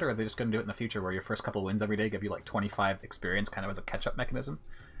done it yet, or are they just going to do it in the future where your first couple of wins every day give you like 25 experience kind of as a catch-up mechanism?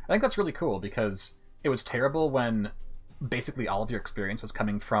 I think that's really cool, because it was terrible when basically all of your experience was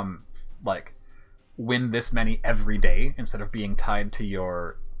coming from, like, win this many every day instead of being tied to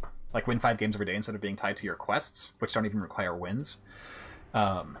your, like, win 5 games every day instead of being tied to your quests, which don't even require wins.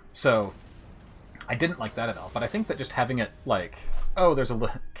 So I didn't like that at all, but I think that just having it, like, oh, there's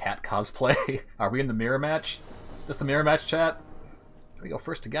a cat cosplay. Are we in the mirror match? Is this the mirror match, chat? Here we go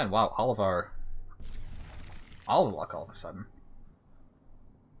first again. Wow, all the luck all of a sudden.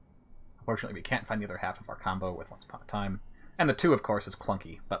 Unfortunately, we can't find the other half of our combo with Once Upon a Time. And the 2, of course, is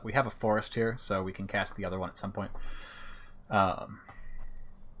clunky, but we have a forest here, so we can cast the other one at some point. So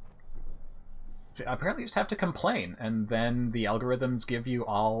apparently you just have to complain, and then the algorithms give you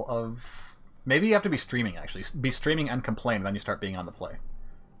all of... Maybe you have to be streaming, actually. Be streaming and complain, and then you start being on the play.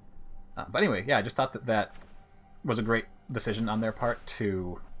 But anyway, yeah, I just thought that was a great decision on their part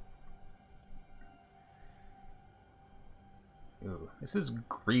to... Ooh, this is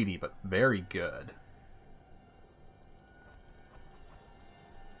greedy, but very good.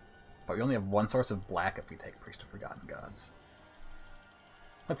 But we only have 1 source of black if we take Priest of Forgotten Gods.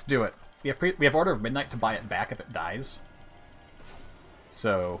 Let's do it. We have Order of Midnight to buy it back if it dies.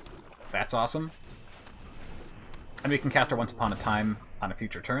 So... that's awesome. And we can cast our Once Upon a Time on a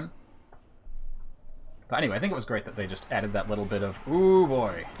future turn. But anyway, I think it was great that they just added that little bit of, ooh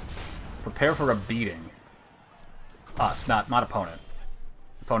boy, prepare for a beating. Us, not opponent.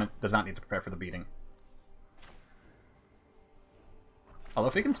 Opponent does not need to prepare for the beating. Although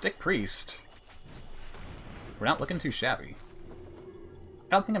if we can stick Priest, we're not looking too shabby.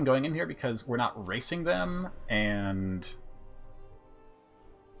 I don't think I'm going in here because we're not racing them, and...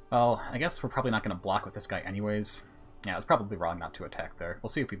 well, I guess we're probably not going to block with this guy anyways. Yeah, it's probably wrong not to attack there. We'll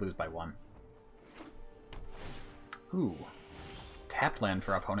see if we lose by 1. Ooh. Tapped land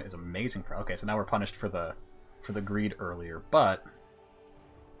for our opponent is amazing for... okay, so now we're punished for the greed earlier, but...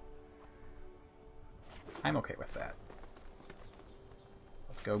 I'm okay with that.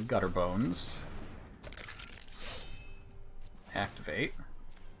 Let's go Gutter Bones. Activate.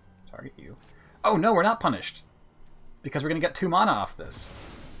 Target you. Oh no, we're not punished! Because we're gonna get 2 mana off this.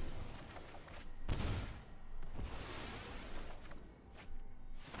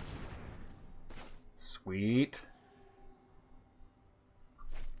 Sweet.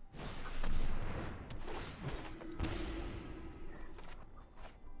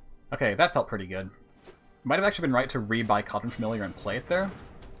 Okay, that felt pretty good. Might have actually been right to rebuy Cauldron Familiar and play it there.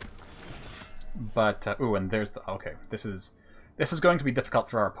 But, ooh, and there's the... Okay, this is going to be difficult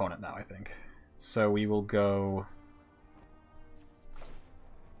for our opponent now, I think. So we will go...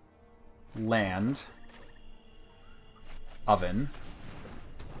 Land. Oven.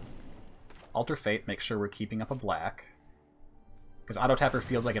 Alter Fate, make sure we're keeping up a black. Because Auto Tapper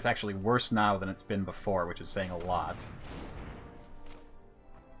feels like it's actually worse now than it's been before, which is saying a lot.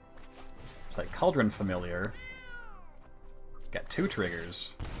 Play Cauldron Familiar. Get 2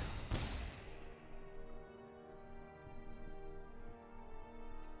 triggers.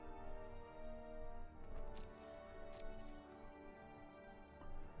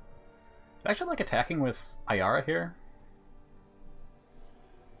 I actually like attacking with Ayara here.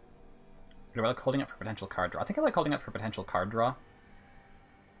 Or do I like holding up for potential card draw? I think I like holding up for potential card draw.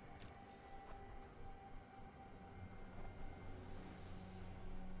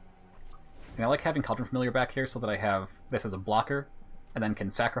 And I like having Cauldron Familiar back here so that I have this as a blocker, and then can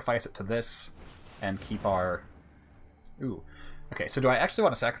sacrifice it to this, and keep our... Ooh. Okay, so do I actually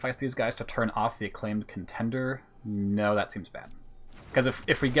want to sacrifice these guys to turn off the Acclaimed Contender? No, that seems bad. Because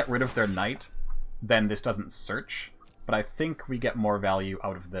if we get rid of their knight, then this doesn't search. But I think we get more value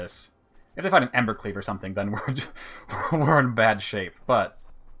out of this. If they find an Embercleave or something, then we're in bad shape. But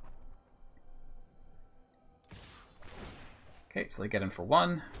okay, so they get in for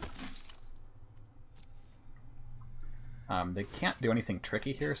 1. They can't do anything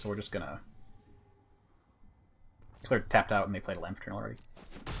tricky here, so we're just gonna... Because they're tapped out and they played a Lantern already.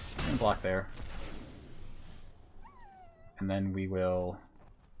 And block there. And then we will...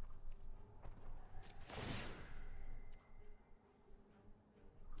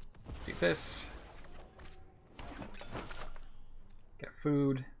 do this. Get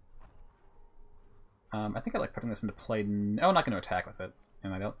food. I think I like putting this into play... Oh, I'm not going to attack with it.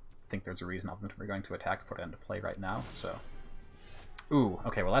 And I don't think there's a reason we're going to attack put it into play right now, so... Ooh,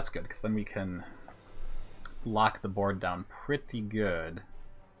 okay, well that's good, because then we can lock the board down pretty good.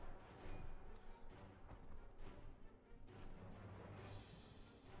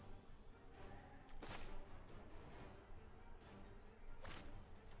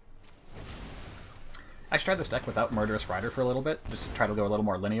 I tried this deck without Murderous Rider for a little bit, just to try to go a little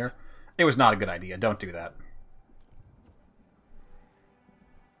more linear. It was not a good idea, don't do that.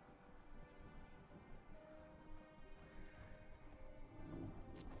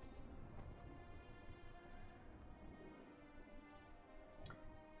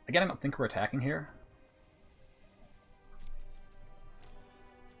 Again, I don't think we're attacking here.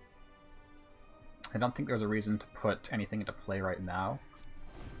 I don't think there's a reason to put anything into play right now.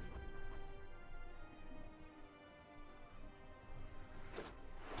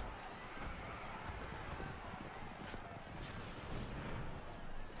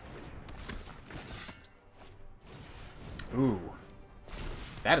 Ooh.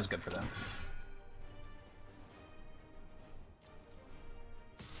 That is good for them.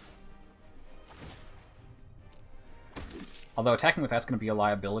 Although attacking with that's going to be a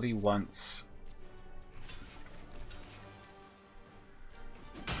liability once...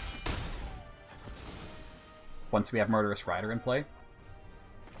 once we have Murderous Rider in play.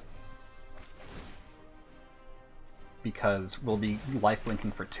 Because we'll be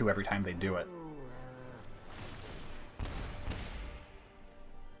life-blinking for 2 every time they do it.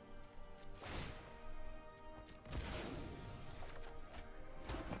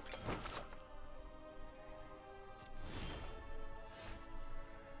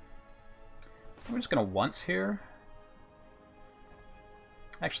 We're just going to once here.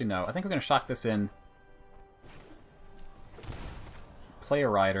 Actually, no. I think we're going to shock this in. Play a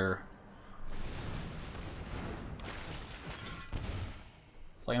Rider.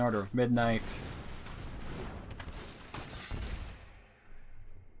 Play an Order of Midnight.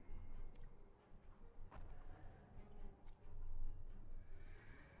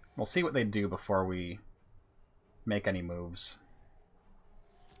 We'll see what they do before we make any moves.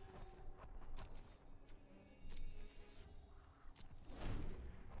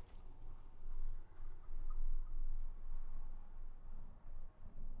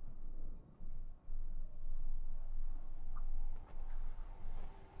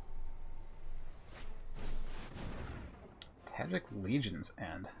 Magic Legion's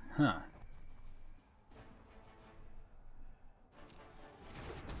End. Huh.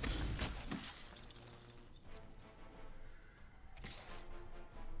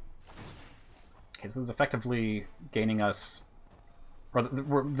 Okay, so this is effectively gaining us... Or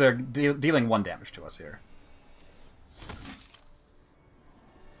they're dealing 1 damage to us here.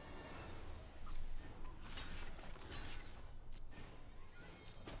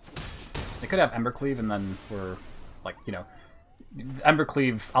 They could have Embercleave, and then we're, like, you know...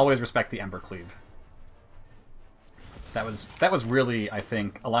 Embercleave, always respect the Embercleave. That was really, I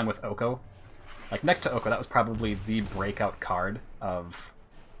think, along with Oko. Like, next to Oko, that was probably the breakout card of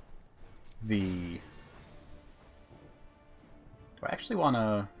the... Do I actually want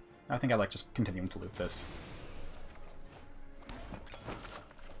to... I think I like just continuing to loot this.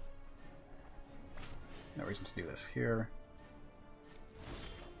 No reason to do this here.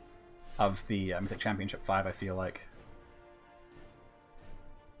 Of the Mythic Championship 5, I feel like.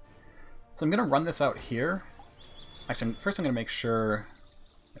 So I'm going to run this out here. Actually, first I'm going to make sure...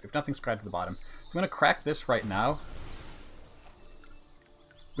 If nothing's scribed to the bottom. So I'm going to crack this right now.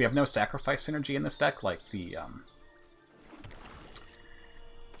 We have no sacrifice synergy in this deck, like the...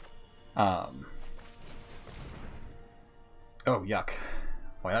 Oh, yuck.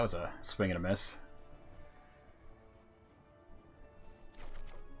 Boy, that was a swing and a miss.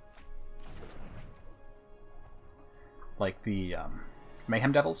 Like the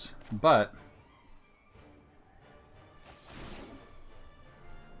Mayhem Devils, but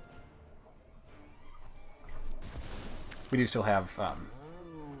we do still have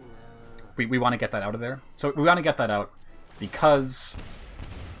we want to get that out of there. So we want to get that out because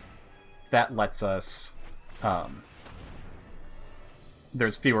that lets us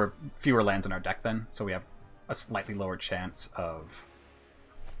there's fewer lands in our deck then, so we have a slightly lower chance of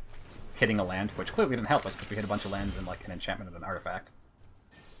hitting a land, which clearly didn't help us because we hit a bunch of lands and like an enchantment and an artifact.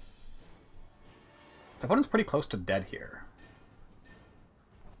 So opponent's pretty close to dead here.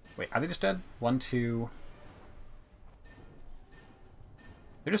 Wait, are they just dead? 1, 2...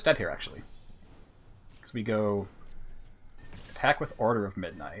 They're just dead here, actually. Because we go attack with Order of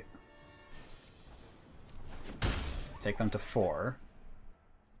Midnight. Take them to 4.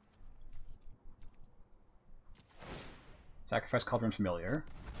 Sacrifice Cauldron Familiar.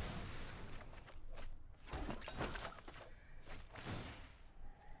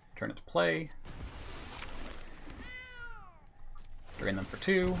 Turn it to play. Drain them for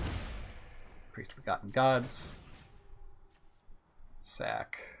 2. Priest of Forgotten Gods.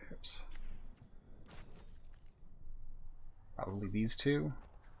 Sack. Oops. Probably these 2.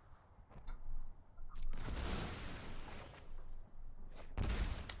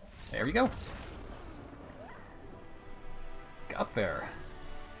 There we go. Got there.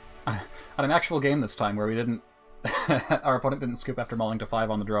 On an actual game this time where we didn't... our opponent didn't scoop after mauling to 5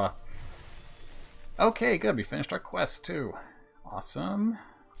 on the draw. Okay, good. We finished our quest, too. Awesome.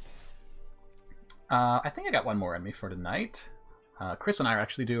 I think I got one more in me for tonight. Chris and I are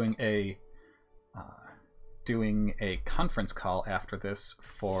actually doing a conference call after this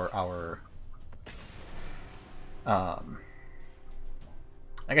for our... I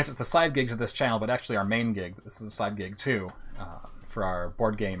guess it's the side gig to this channel, but actually our main gig. This is a side gig, too, for our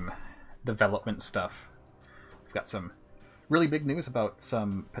board game development stuff. We've got some really big news about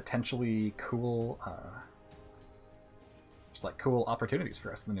some potentially cool, just like cool opportunities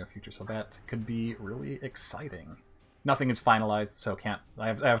for us in the near future. So that could be really exciting. Nothing is finalized, so I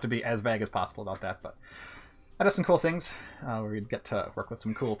have to be as vague as possible about that. But I have some cool things where we'd get to work with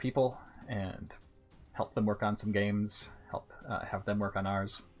some cool people and help them work on some games, help have them work on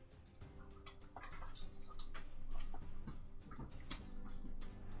ours.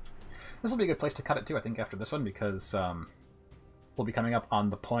 This will be a good place to cut it too, I think, after this one, because we'll be coming up on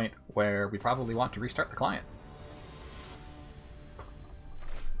the point where we probably want to restart the client.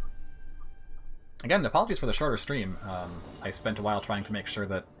 Again, apologies for the shorter stream. I spent a while trying to make sure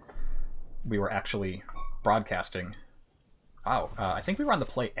that we were actually broadcasting. Wow, I think we were on the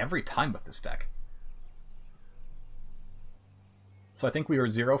play every time with this deck. So I think we were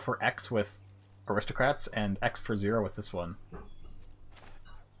 0 for X with Aristocrats and X for 0 with this one.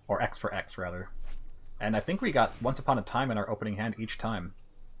 Or X for X, rather. And I think we got Once Upon a Time in our opening hand each time.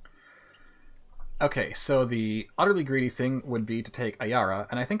 Okay, so the utterly greedy thing would be to take Ayara,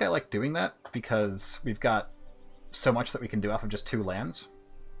 and I think I like doing that because we've got so much that we can do off of just 2 lands.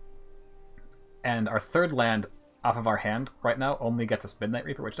 And our 3rd land off of our hand right now only gets us Midnight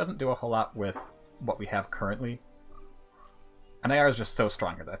Reaper, which doesn't do a whole lot with what we have currently. And Ayara is just so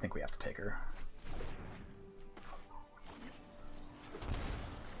stronger that I think we have to take her.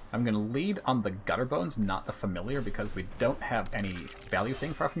 I'm going to lead on the Gutterbones, not the Familiar, because we don't have any value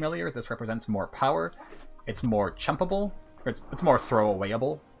thing for our Familiar. This represents more power. It's more chumpable. Or it's more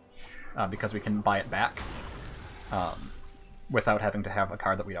throwawayable, because we can buy it back without having to have a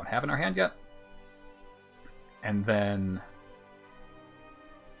card that we don't have in our hand yet. And then...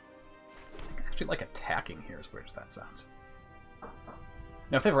 I actually like attacking here, as weird as that sounds.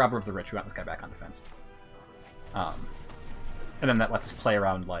 Now, if they have Robber of the Rich, we want this guy back on defense. And then that lets us play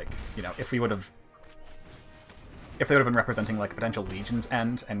around, like, you know, if they would have been representing, like, a potential Legion's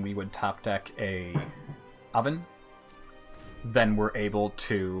End, and we would top deck a Oven, then we're able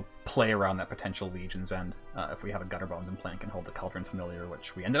to play around that potential Legion's End if we have a Gutterbones in play and can hold the Cauldron Familiar,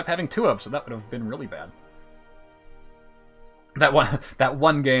 which we ended up having 2 of, so that would have been really bad. That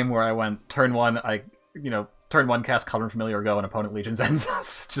one game where I went turn 1, turn 1 cast Cauldron Familiar, go, and opponent Legion's End.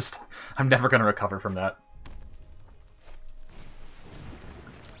 It's just, I'm never going to recover from that.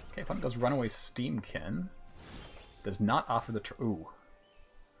 Okay, opponent goes Runaway Steamkin. Does not offer the... Ooh.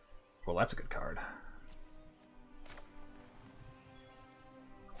 Well, that's a good card.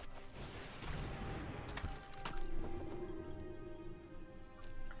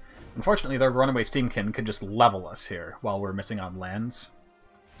 Unfortunately, their Runaway Steamkin could just level us here while we're missing on lands.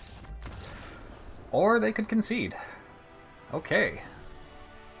 Or they could concede. Okay.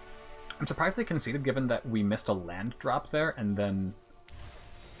 I'm surprised they conceded, given that we missed a land drop there, and then...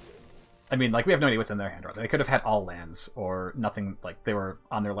 I mean, like, we have no idea what's in their hand. Right? They could have had all lands, or nothing, like, they were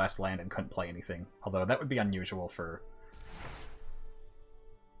on their last land and couldn't play anything. Although, that would be unusual for...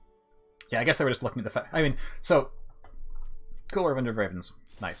 Yeah, I guess they were just looking at the fact... I mean, so... Cooler of Wind of Ravens.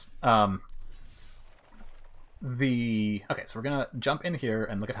 Nice. Okay, so we're gonna jump in here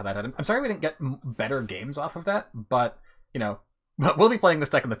and look at how that had... I'm sorry we didn't get better games off of that, but, you know, we'll be playing this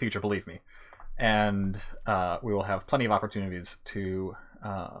deck in the future, believe me. And we will have plenty of opportunities to...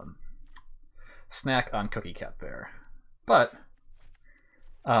 snack on Cookie Cat there. But,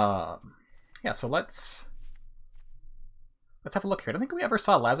 yeah, so let's have a look here. I don't think we ever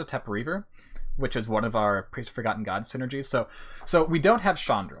saw Lazotep Reaver, which is one of our Priest of Forgotten Gods synergies. So we don't have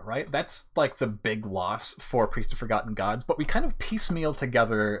Chandra, right? That's like the big loss for Priest of Forgotten Gods, but we kind of piecemeal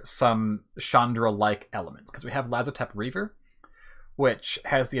together some Chandra-like elements, because we have Lazotep Reaver, which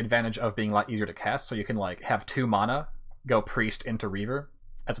has the advantage of being a lot easier to cast, so you can like have 2 mana, go Priest into Reaver,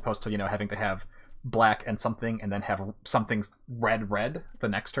 as opposed to, you know, having to have black and something, and then have something red the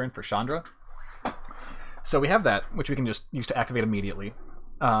next turn for Chandra. So we have that, which we can just use to activate immediately.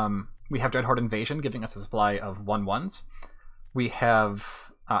 We have Dreadhorde Invasion, giving us a supply of 1/1s. We have...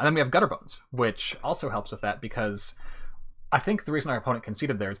 and then we have Gutterbones, which also helps with that, because I think the reason our opponent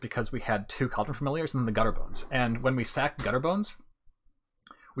conceded there is because we had 2 Cauldron Familiars and then the Gutterbones. And when we sack Gutterbones,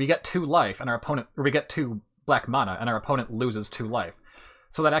 we get 2 life, and our opponent... Or we get 2 black mana, and our opponent loses 2 life.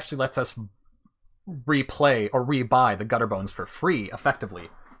 So that actually lets us replay or rebuy the Gutterbones for free, effectively.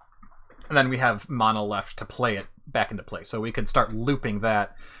 And then we have mana left to play it back into play. So we could start looping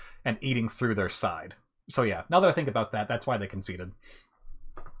that and eating through their side. So yeah, now that I think about that, that's why they conceded.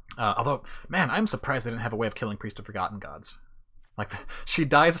 Although, man, I'm surprised they didn't have a way of killing Priest of Forgotten Gods. Like, she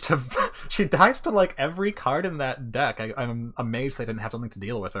dies to like every card in that deck. I'm amazed they didn't have something to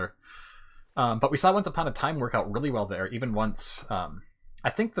deal with her. But we saw Once Upon a Time work out really well there, even once... I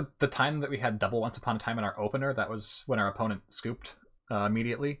think the time that we had double Once Upon a Time in our opener, that was when our opponent scooped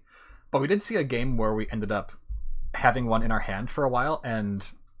immediately. But we did see a game where we ended up having one in our hand for a while, and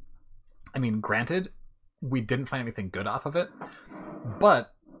I mean, granted, we didn't find anything good off of it,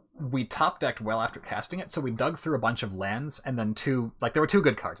 but we top decked well after casting it, so we dug through a bunch of lands, and then there were 2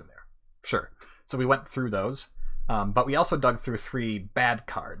 good cards in there, sure. So we went through those, but we also dug through 3 bad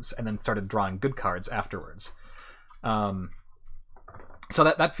cards, and then started drawing good cards afterwards. So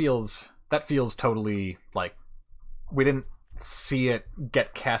that feels totally like we didn't see it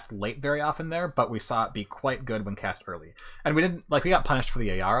get cast late very often there, but we saw it be quite good when cast early. And we didn't, like, we got punished for the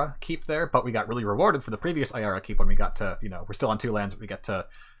Ayara keep there, but we got really rewarded for the previous Ayara keep when we got to, you know, we're still on 2 lands, but we get to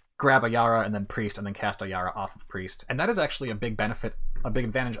grab Ayara and then Priest and then cast Ayara off of Priest. And that is actually a big benefit, a big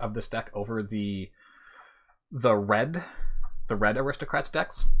advantage of this deck over the red Aristocrats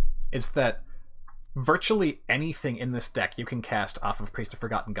decks, is that virtually anything in this deck you can cast off of Priest of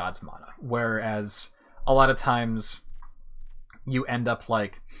Forgotten Gods mana, whereas a lot of times you end up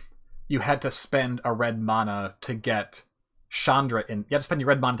like you had to spend a red mana to get Chandra in. You had to spend your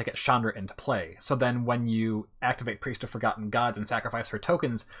red mana to get Chandra into play. So then when you activate Priest of Forgotten Gods and sacrifice her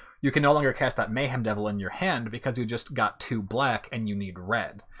tokens, you can no longer cast that Mayhem Devil in your hand because you just got 2 black and you need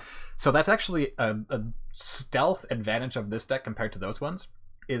red. So that's actually a stealth advantage of this deck compared to those ones,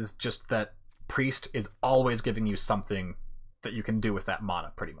 is just that Priest is always giving you something that you can do with that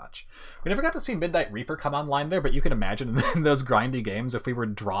mana, pretty much. We never got to see Midnight Reaper come online there, but you can imagine in those grindy games, if we were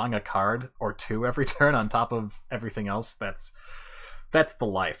drawing a card or two every turn on top of everything else, that's the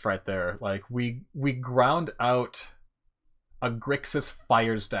life right there. Like, we ground out a Grixis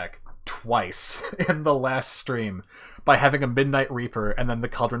Fires deck twice in the last stream by having a Midnight Reaper and then the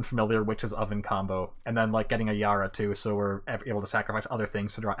Cauldron Familiar Witch's Oven combo, and then like getting a Yara too, so we're able to sacrifice other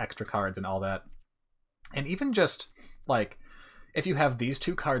things to draw extra cards and all that. And even just like, if you have these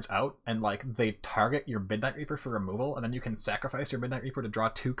two cards out and like they target your Midnight Reaper for removal, and then you can sacrifice your Midnight Reaper to draw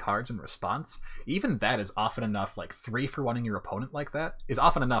 2 cards in response, even that is often enough. Like 3 for 1-ing your opponent like that is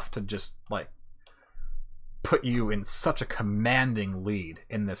often enough to just like put you in such a commanding lead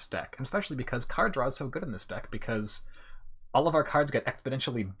in this deck. And especially because card draw is so good in this deck, because all of our cards get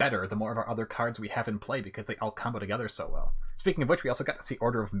exponentially better the more of our other cards we have in play, because they all combo together so well. Speaking of which, we also got to see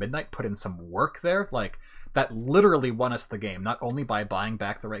Order of Midnight put in some work there. Like, that literally won us the game, not only by buying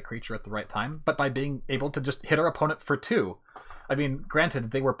back the right creature at the right time, but by being able to just hit our opponent for 2. I mean, granted,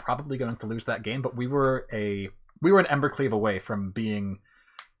 they were probably going to lose that game, but we were an Embercleave away from being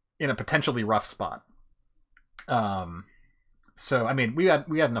in a potentially rough spot. So I mean, we had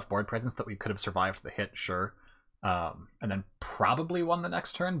enough board presence that we could have survived the hit, sure, and then probably won the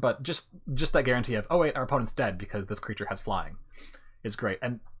next turn. But just that guarantee of, oh wait, our opponent's dead because this creature has flying, is great.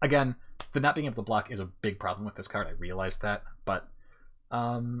 And again, the not being able to block is a big problem with this card. I realize that, but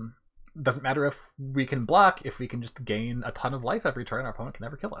doesn't matter if we can block. If we can just gain a ton of life every turn, our opponent can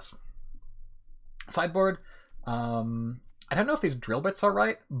never kill us. Sideboard, I don't know if these drill bits are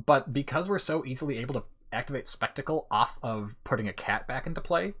right, but because we're so easily able to activate Spectacle off of putting a cat back into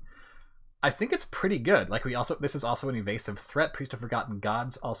play, I think it's pretty good. Like, this is also an evasive threat. Priest of Forgotten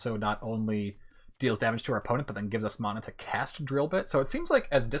Gods also not only deals damage to our opponent, but then gives us mana to cast Drill Bit. So it seems like,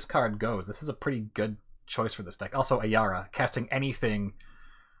 as discard goes, this is a pretty good choice for this deck. Also, Ayara, casting anything,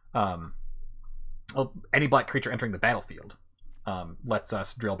 any black creature entering the battlefield, lets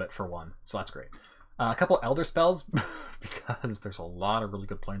us Drill Bit for 1. So that's great. A couple Elder spells, because there's a lot of really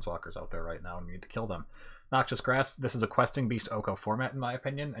good Planeswalkers out there right now, and we need to kill them. Noxious Grasp, this is a Questing Beast Oko format, in my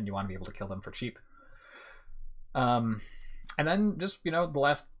opinion, and you want to be able to kill them for cheap. And then just, the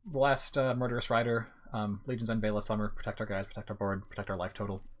last Murderous Rider, Legion's End, Veil of Summer, protect our guys, protect our board, protect our life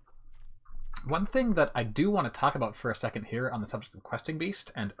total. One thing that I do want to talk about for a second here on the subject of Questing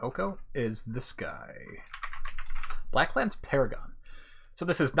Beast and Oko is this guy. Blacklands Paragon. So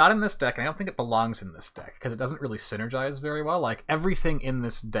this is not in this deck, and I don't think it belongs in this deck, because it doesn't really synergize very well. Like, everything in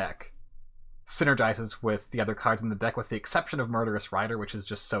this deck synergizes with the other cards in the deck, with the exception of Murderous Rider, which is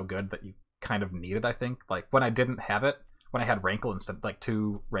just so good that you kind of need it, I think. Like, when I didn't have it, when I had Rankle instead, like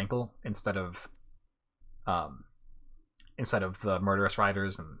 2 Rankle instead of the Murderous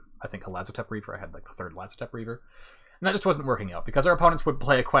Riders, and I think a Lazotep Reaver, I had like the 3rd Lazotep Reaver. And that just wasn't working out, because our opponents would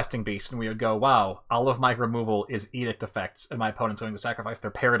play a Questing Beast, and we would go, wow, all of my removal is Edict effects, and my opponent's going to sacrifice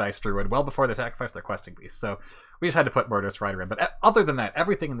their Paradise Druid well before they sacrifice their Questing Beast. So we just had to put Murderous Rider in. But other than that,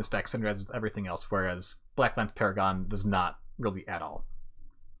 everything in this deck synergizes with everything else, whereas Blacklands Paragon does not really at all.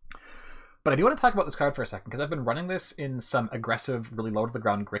 But I do want to talk about this card for a second, because I've been running this in some aggressive, really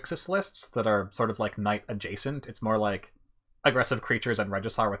low-to-the-ground Grixis lists that are sort of like Knight adjacent. It's more like aggressive creatures and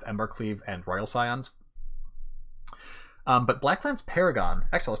Regisaur with Embercleave and Royal Scions. But Blacklands Paragon,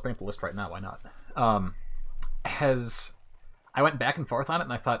 actually, let's bring up the list right now, why not? I went back and forth on it,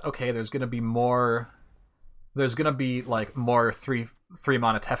 and I thought, okay, there's gonna be more like more 3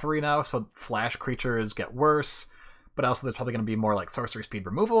 mana Teferi now, so flash creatures get worse, but also there's probably gonna be more like sorcery speed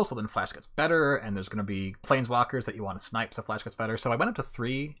removal, so then flash gets better, and there's gonna be planeswalkers that you want to snipe, so flash gets better. So I went up to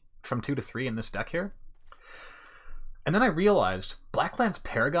 3, from 2 to 3 in this deck here. And then I realized Blacklands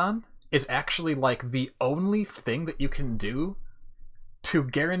Paragon is actually like the only thing that you can do to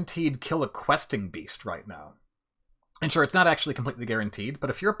guaranteed kill a Questing Beast right now. And sure, it's not actually completely guaranteed, but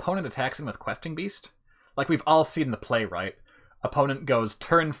if your opponent attacks him with Questing Beast, like we've all seen the play, right? Opponent goes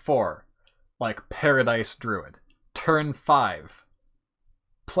turn 4, like Paradise Druid. Turn 5,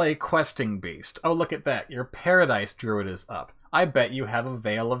 play Questing Beast. Oh, look at that, your Paradise Druid is up. I bet you have a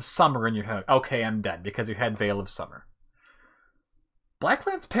Veil of Summer in your hand. Okay, I'm dead, because you had Veil of Summer.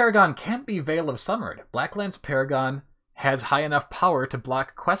 Blacklands Paragon can't be Veil of Summered. Blacklands Paragon has high enough power to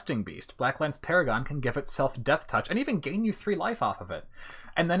block Questing Beast. Blacklands Paragon can give itself Death Touch and even gain you 3 life off of it.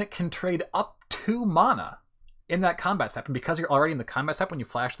 And then it can trade up 2 mana in that combat step. And because you're already in the combat step when you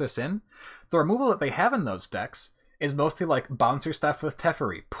flash this in, the removal that they have in those decks is mostly like bouncer stuff with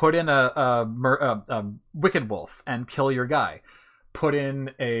Teferi. Put in a Wicked Wolf and kill your guy. Put in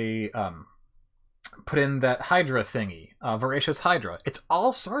that Hydra thingy, Voracious Hydra. It's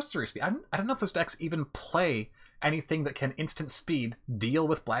all sorcery speed. I don't know if those decks even play anything that can instant speed deal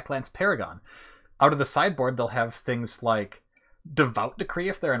with Black Lance Paragon. Out of the sideboard, they'll have things like Devout Decree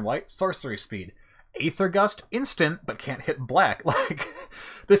if they're in white, sorcery speed. Aether Gust, instant, but can't hit black. Like,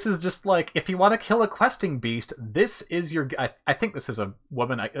 this is just like, if you want to kill a questing beast, this is your... I think this is a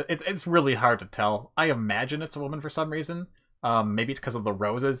woman. It's really hard to tell. I imagine it's a woman for some reason. Maybe it's because of the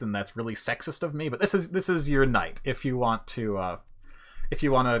roses, and that's really sexist of me, but this is your knight if you want to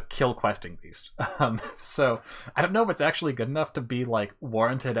kill questing beast. So I don't know if it's actually good enough to be like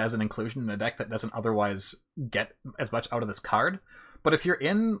warranted as an inclusion in a deck that doesn't otherwise get as much out of this card. But if you're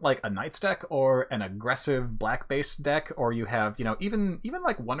in like a Knights deck or an aggressive black-based deck, or you have, you know, even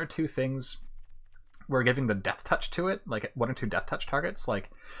like one or two things where giving the death touch to it, like one or two death touch targets, like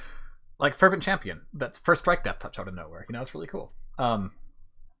Fervent Champion, that's first strike death touch out of nowhere. You know, it's really cool.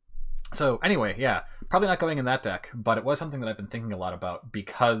 So anyway, yeah, probably not going in that deck, but it was something that I've been thinking a lot about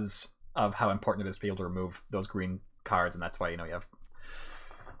because of how important it is to be able to remove those green cards, and that's why, you know,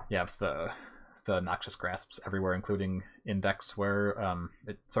 you have the Noxious Grasps everywhere, including in decks where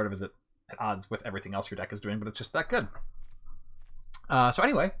it sort of is at odds with everything else your deck is doing, but it's just that good. So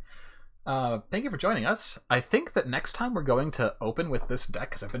anyway, thank you for joining us. I think that next time we're going to open with this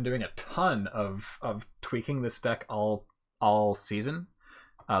deck, because I've been doing a ton of tweaking this deck all season,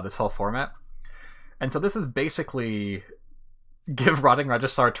 this whole format. And so this is basically give Rotting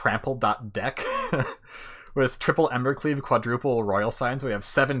Regisaur trample.deck with triple Embercleave, quadruple Royal Signs. We have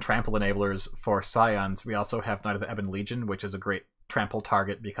 7 trample enablers for Scions. We also have Knight of the Ebon Legion, which is a great trample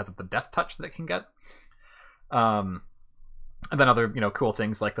target because of the death touch that it can get. And then other, you know, cool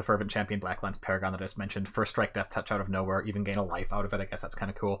things like the Fervent Champion Black Lance Paragon that I just mentioned. First strike death touch out of nowhere, even gain a life out of it. I guess that's kind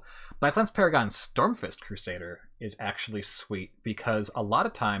of cool. Black Lance Paragon Stormfist Crusader is actually sweet because a lot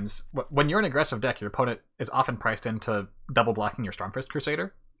of times when you're an aggressive deck, your opponent is often priced into double blocking your Stormfist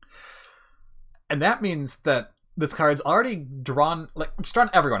Crusader. And that means that this card's already drawn, like, it's drawn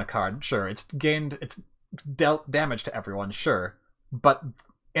everyone a card, sure. It's dealt damage to everyone, sure. But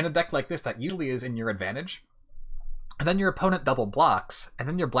in a deck like this, that usually is in your advantage. And then your opponent double blocks, and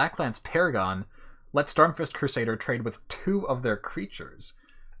then your Black Lance Paragon lets Stormfist Crusader trade with 2 of their creatures.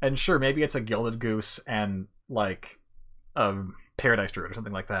 And sure, maybe it's a Gilded Goose and, like, a Paradise Druid or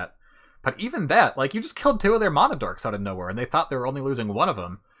something like that. But even that, like, you just killed 2 of their Mana Dorks out of nowhere, and they thought they were only losing 1 of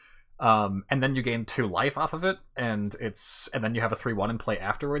them. And then you gain 2 life off of it, and then you have a 3/1 in play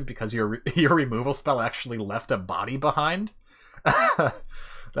afterwards because your removal spell actually left a body behind.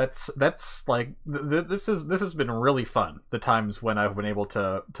 That's like this has been really fun. The times when I've been able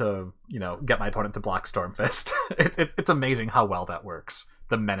to you know, get my opponent to block Stormfist. It's amazing how well that works.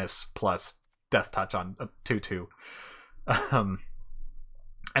 The menace plus death touch on a 2/2.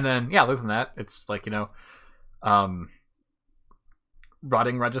 And then yeah, other than that, it's like, you know,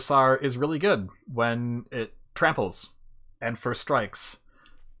 Rotting Regisaur is really good when it tramples and first strikes.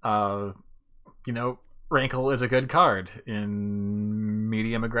 You know, Rankle is a good card in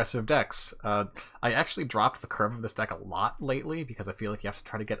medium aggressive decks. I actually dropped the curve of this deck a lot lately because I feel like you have to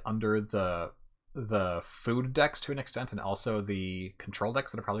try to get under the food decks to an extent, and also the control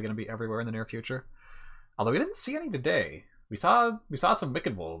decks that are probably going to be everywhere in the near future. Although we didn't see any today. We saw some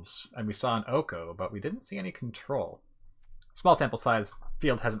Wicked Wolves and we saw an Oko, but we didn't see any control. Small sample size,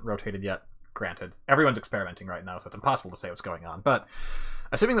 field hasn't rotated yet, granted. Everyone's experimenting right now, so it's impossible to say what's going on. But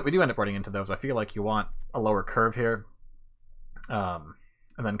assuming that we do end up running into those, I feel like you want a lower curve here. And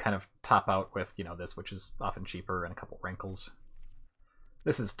then kind of top out with, you know, this, which is often cheaper, and a couple Rankles.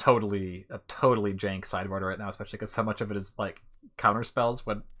 This is a totally jank sideboard right now, especially because so much of it is like counter spells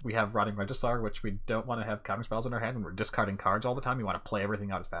when we have Rotting Regisaur, which we don't want to have counter spells in our hand when we're discarding cards all the time. You want to play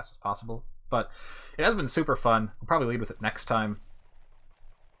everything out as fast as possible. But it has been super fun. We'll probably lead with it next time,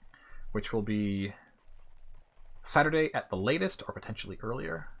 which will be Saturday at the latest, or potentially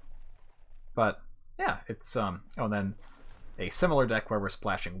earlier. But yeah, it's oh, and then a similar deck where we're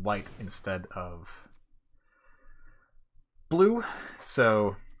splashing white instead of blue.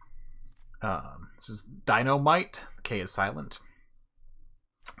 So this is Dynamite. K is silent.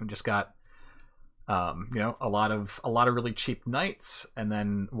 We just got you know, a lot of really cheap knights, and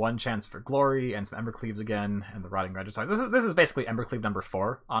then 1 chance for glory, and some Embercleaves again, and the Rotting Regisaur. This is basically Embercleave number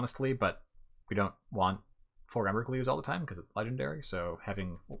 4, honestly, but we don't want 4 Embercleaves all the time because it's legendary. So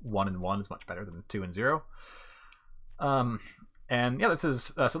having 1 and 1 is much better than 2 and 0. And yeah, this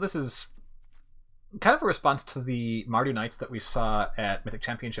is kind of a response to the Mardu Knights that we saw at Mythic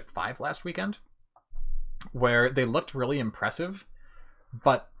Championship 5 last weekend, where they looked really impressive,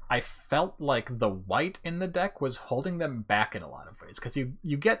 but I felt like the white in the deck was holding them back in a lot of ways. Because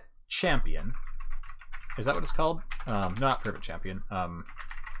you get Champion. Is that what it's called? No, not Perfect Champion.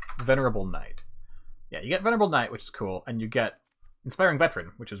 Venerable Knight. Yeah, you get Venerable Knight, which is cool, and you get Inspiring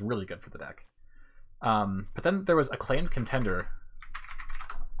Veteran, which is really good for the deck. But then there was Acclaimed Contender,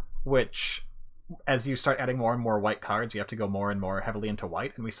 which, as you start adding more and more white cards, you have to go more and more heavily into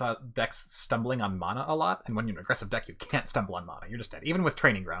white, and we saw decks stumbling on mana a lot, and when you're an aggressive deck, you can't stumble on mana. You're just dead. Even with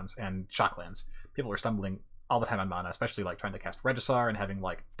Training Grounds and Shocklands, people were stumbling all the time on mana, especially like trying to cast Regisar and having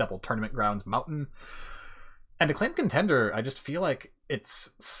like double Tournament Grounds Mountain. And Acclaimed Contender, I just feel like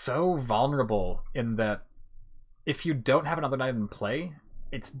it's so vulnerable in that if you don't have another knight in play,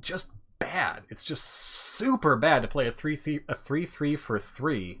 it's just bad. It's just super bad to play a 3/3 for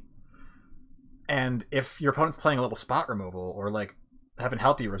 3. And if your opponent's playing a little spot removal or like Heaven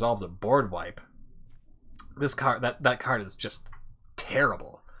Help You resolves a board wipe, this card that card is just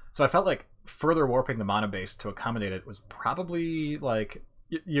terrible. So I felt like further warping the mana base to accommodate it was probably like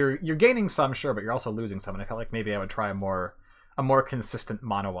you're gaining some, sure, but you're also losing some, and I felt like maybe I would try a more consistent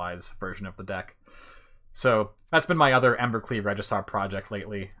mana-wise version of the deck. So that's been my other Embercleave Regisar project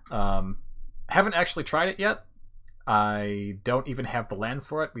lately. Haven't actually tried it yet. I don't even have the lands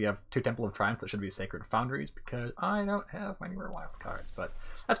for it. We have 2 Temple of Triumph that should be Sacred Foundries because I don't have any more wild cards. But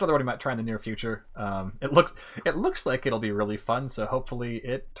that's another one I might try in the near future. It looks like it'll be really fun, so hopefully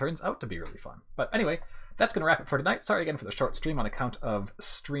it turns out to be really fun. But anyway, that's going to wrap it for tonight. Sorry again for the short stream on account of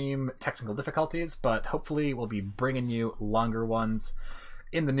stream technical difficulties, but hopefully we'll be bringing you longer ones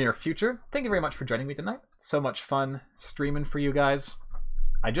in the near future. Thank you very much for joining me tonight. So much fun streaming for you guys.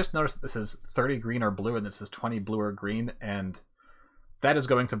 I just noticed that this is 30 green or blue and this is 20 blue or green, and that is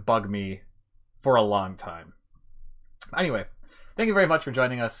going to bug me for a long time. Anyway, thank you very much for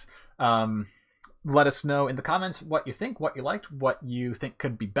joining us. Let us know in the comments what you think, what you liked, what you think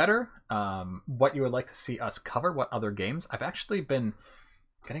could be better, what you would like to see us cover, what other games. I've actually been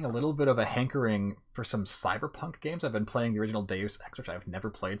getting a little bit of a hankering for some Cyberpunk games. I've been playing the original Deus Ex, which I've never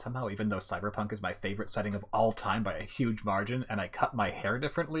played somehow, even though Cyberpunk is my favorite setting of all time by a huge margin, and I cut my hair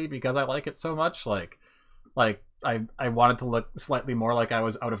differently because I like it so much. Like I wanted to look slightly more like I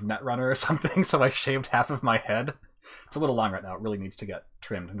was out of Netrunner or something, so I shaved half of my head. It's a little long right now. It really needs to get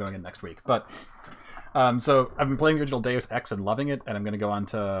trimmed. I'm going in next week. But so I've been playing the original Deus Ex and loving it, and I'm going to go on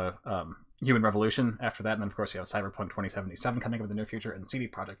to Human Revolution after that, and then of course we have Cyberpunk 2077 coming up in the near future, and CD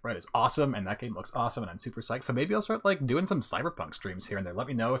Projekt Red is awesome, and that game looks awesome, and I'm super psyched. So maybe I'll start like doing some Cyberpunk streams here and there. Let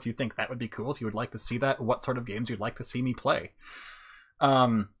me know if you think that would be cool, if you would like to see that, what sort of games you'd like to see me play.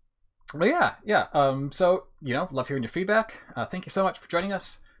 But so, you know, love hearing your feedback. Thank you so much for joining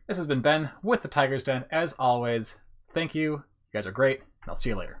us. This has been Ben with the Tiger's Den. As always, thank you. You guys are great, and I'll see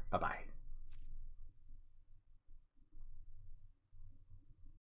you later. Bye-bye.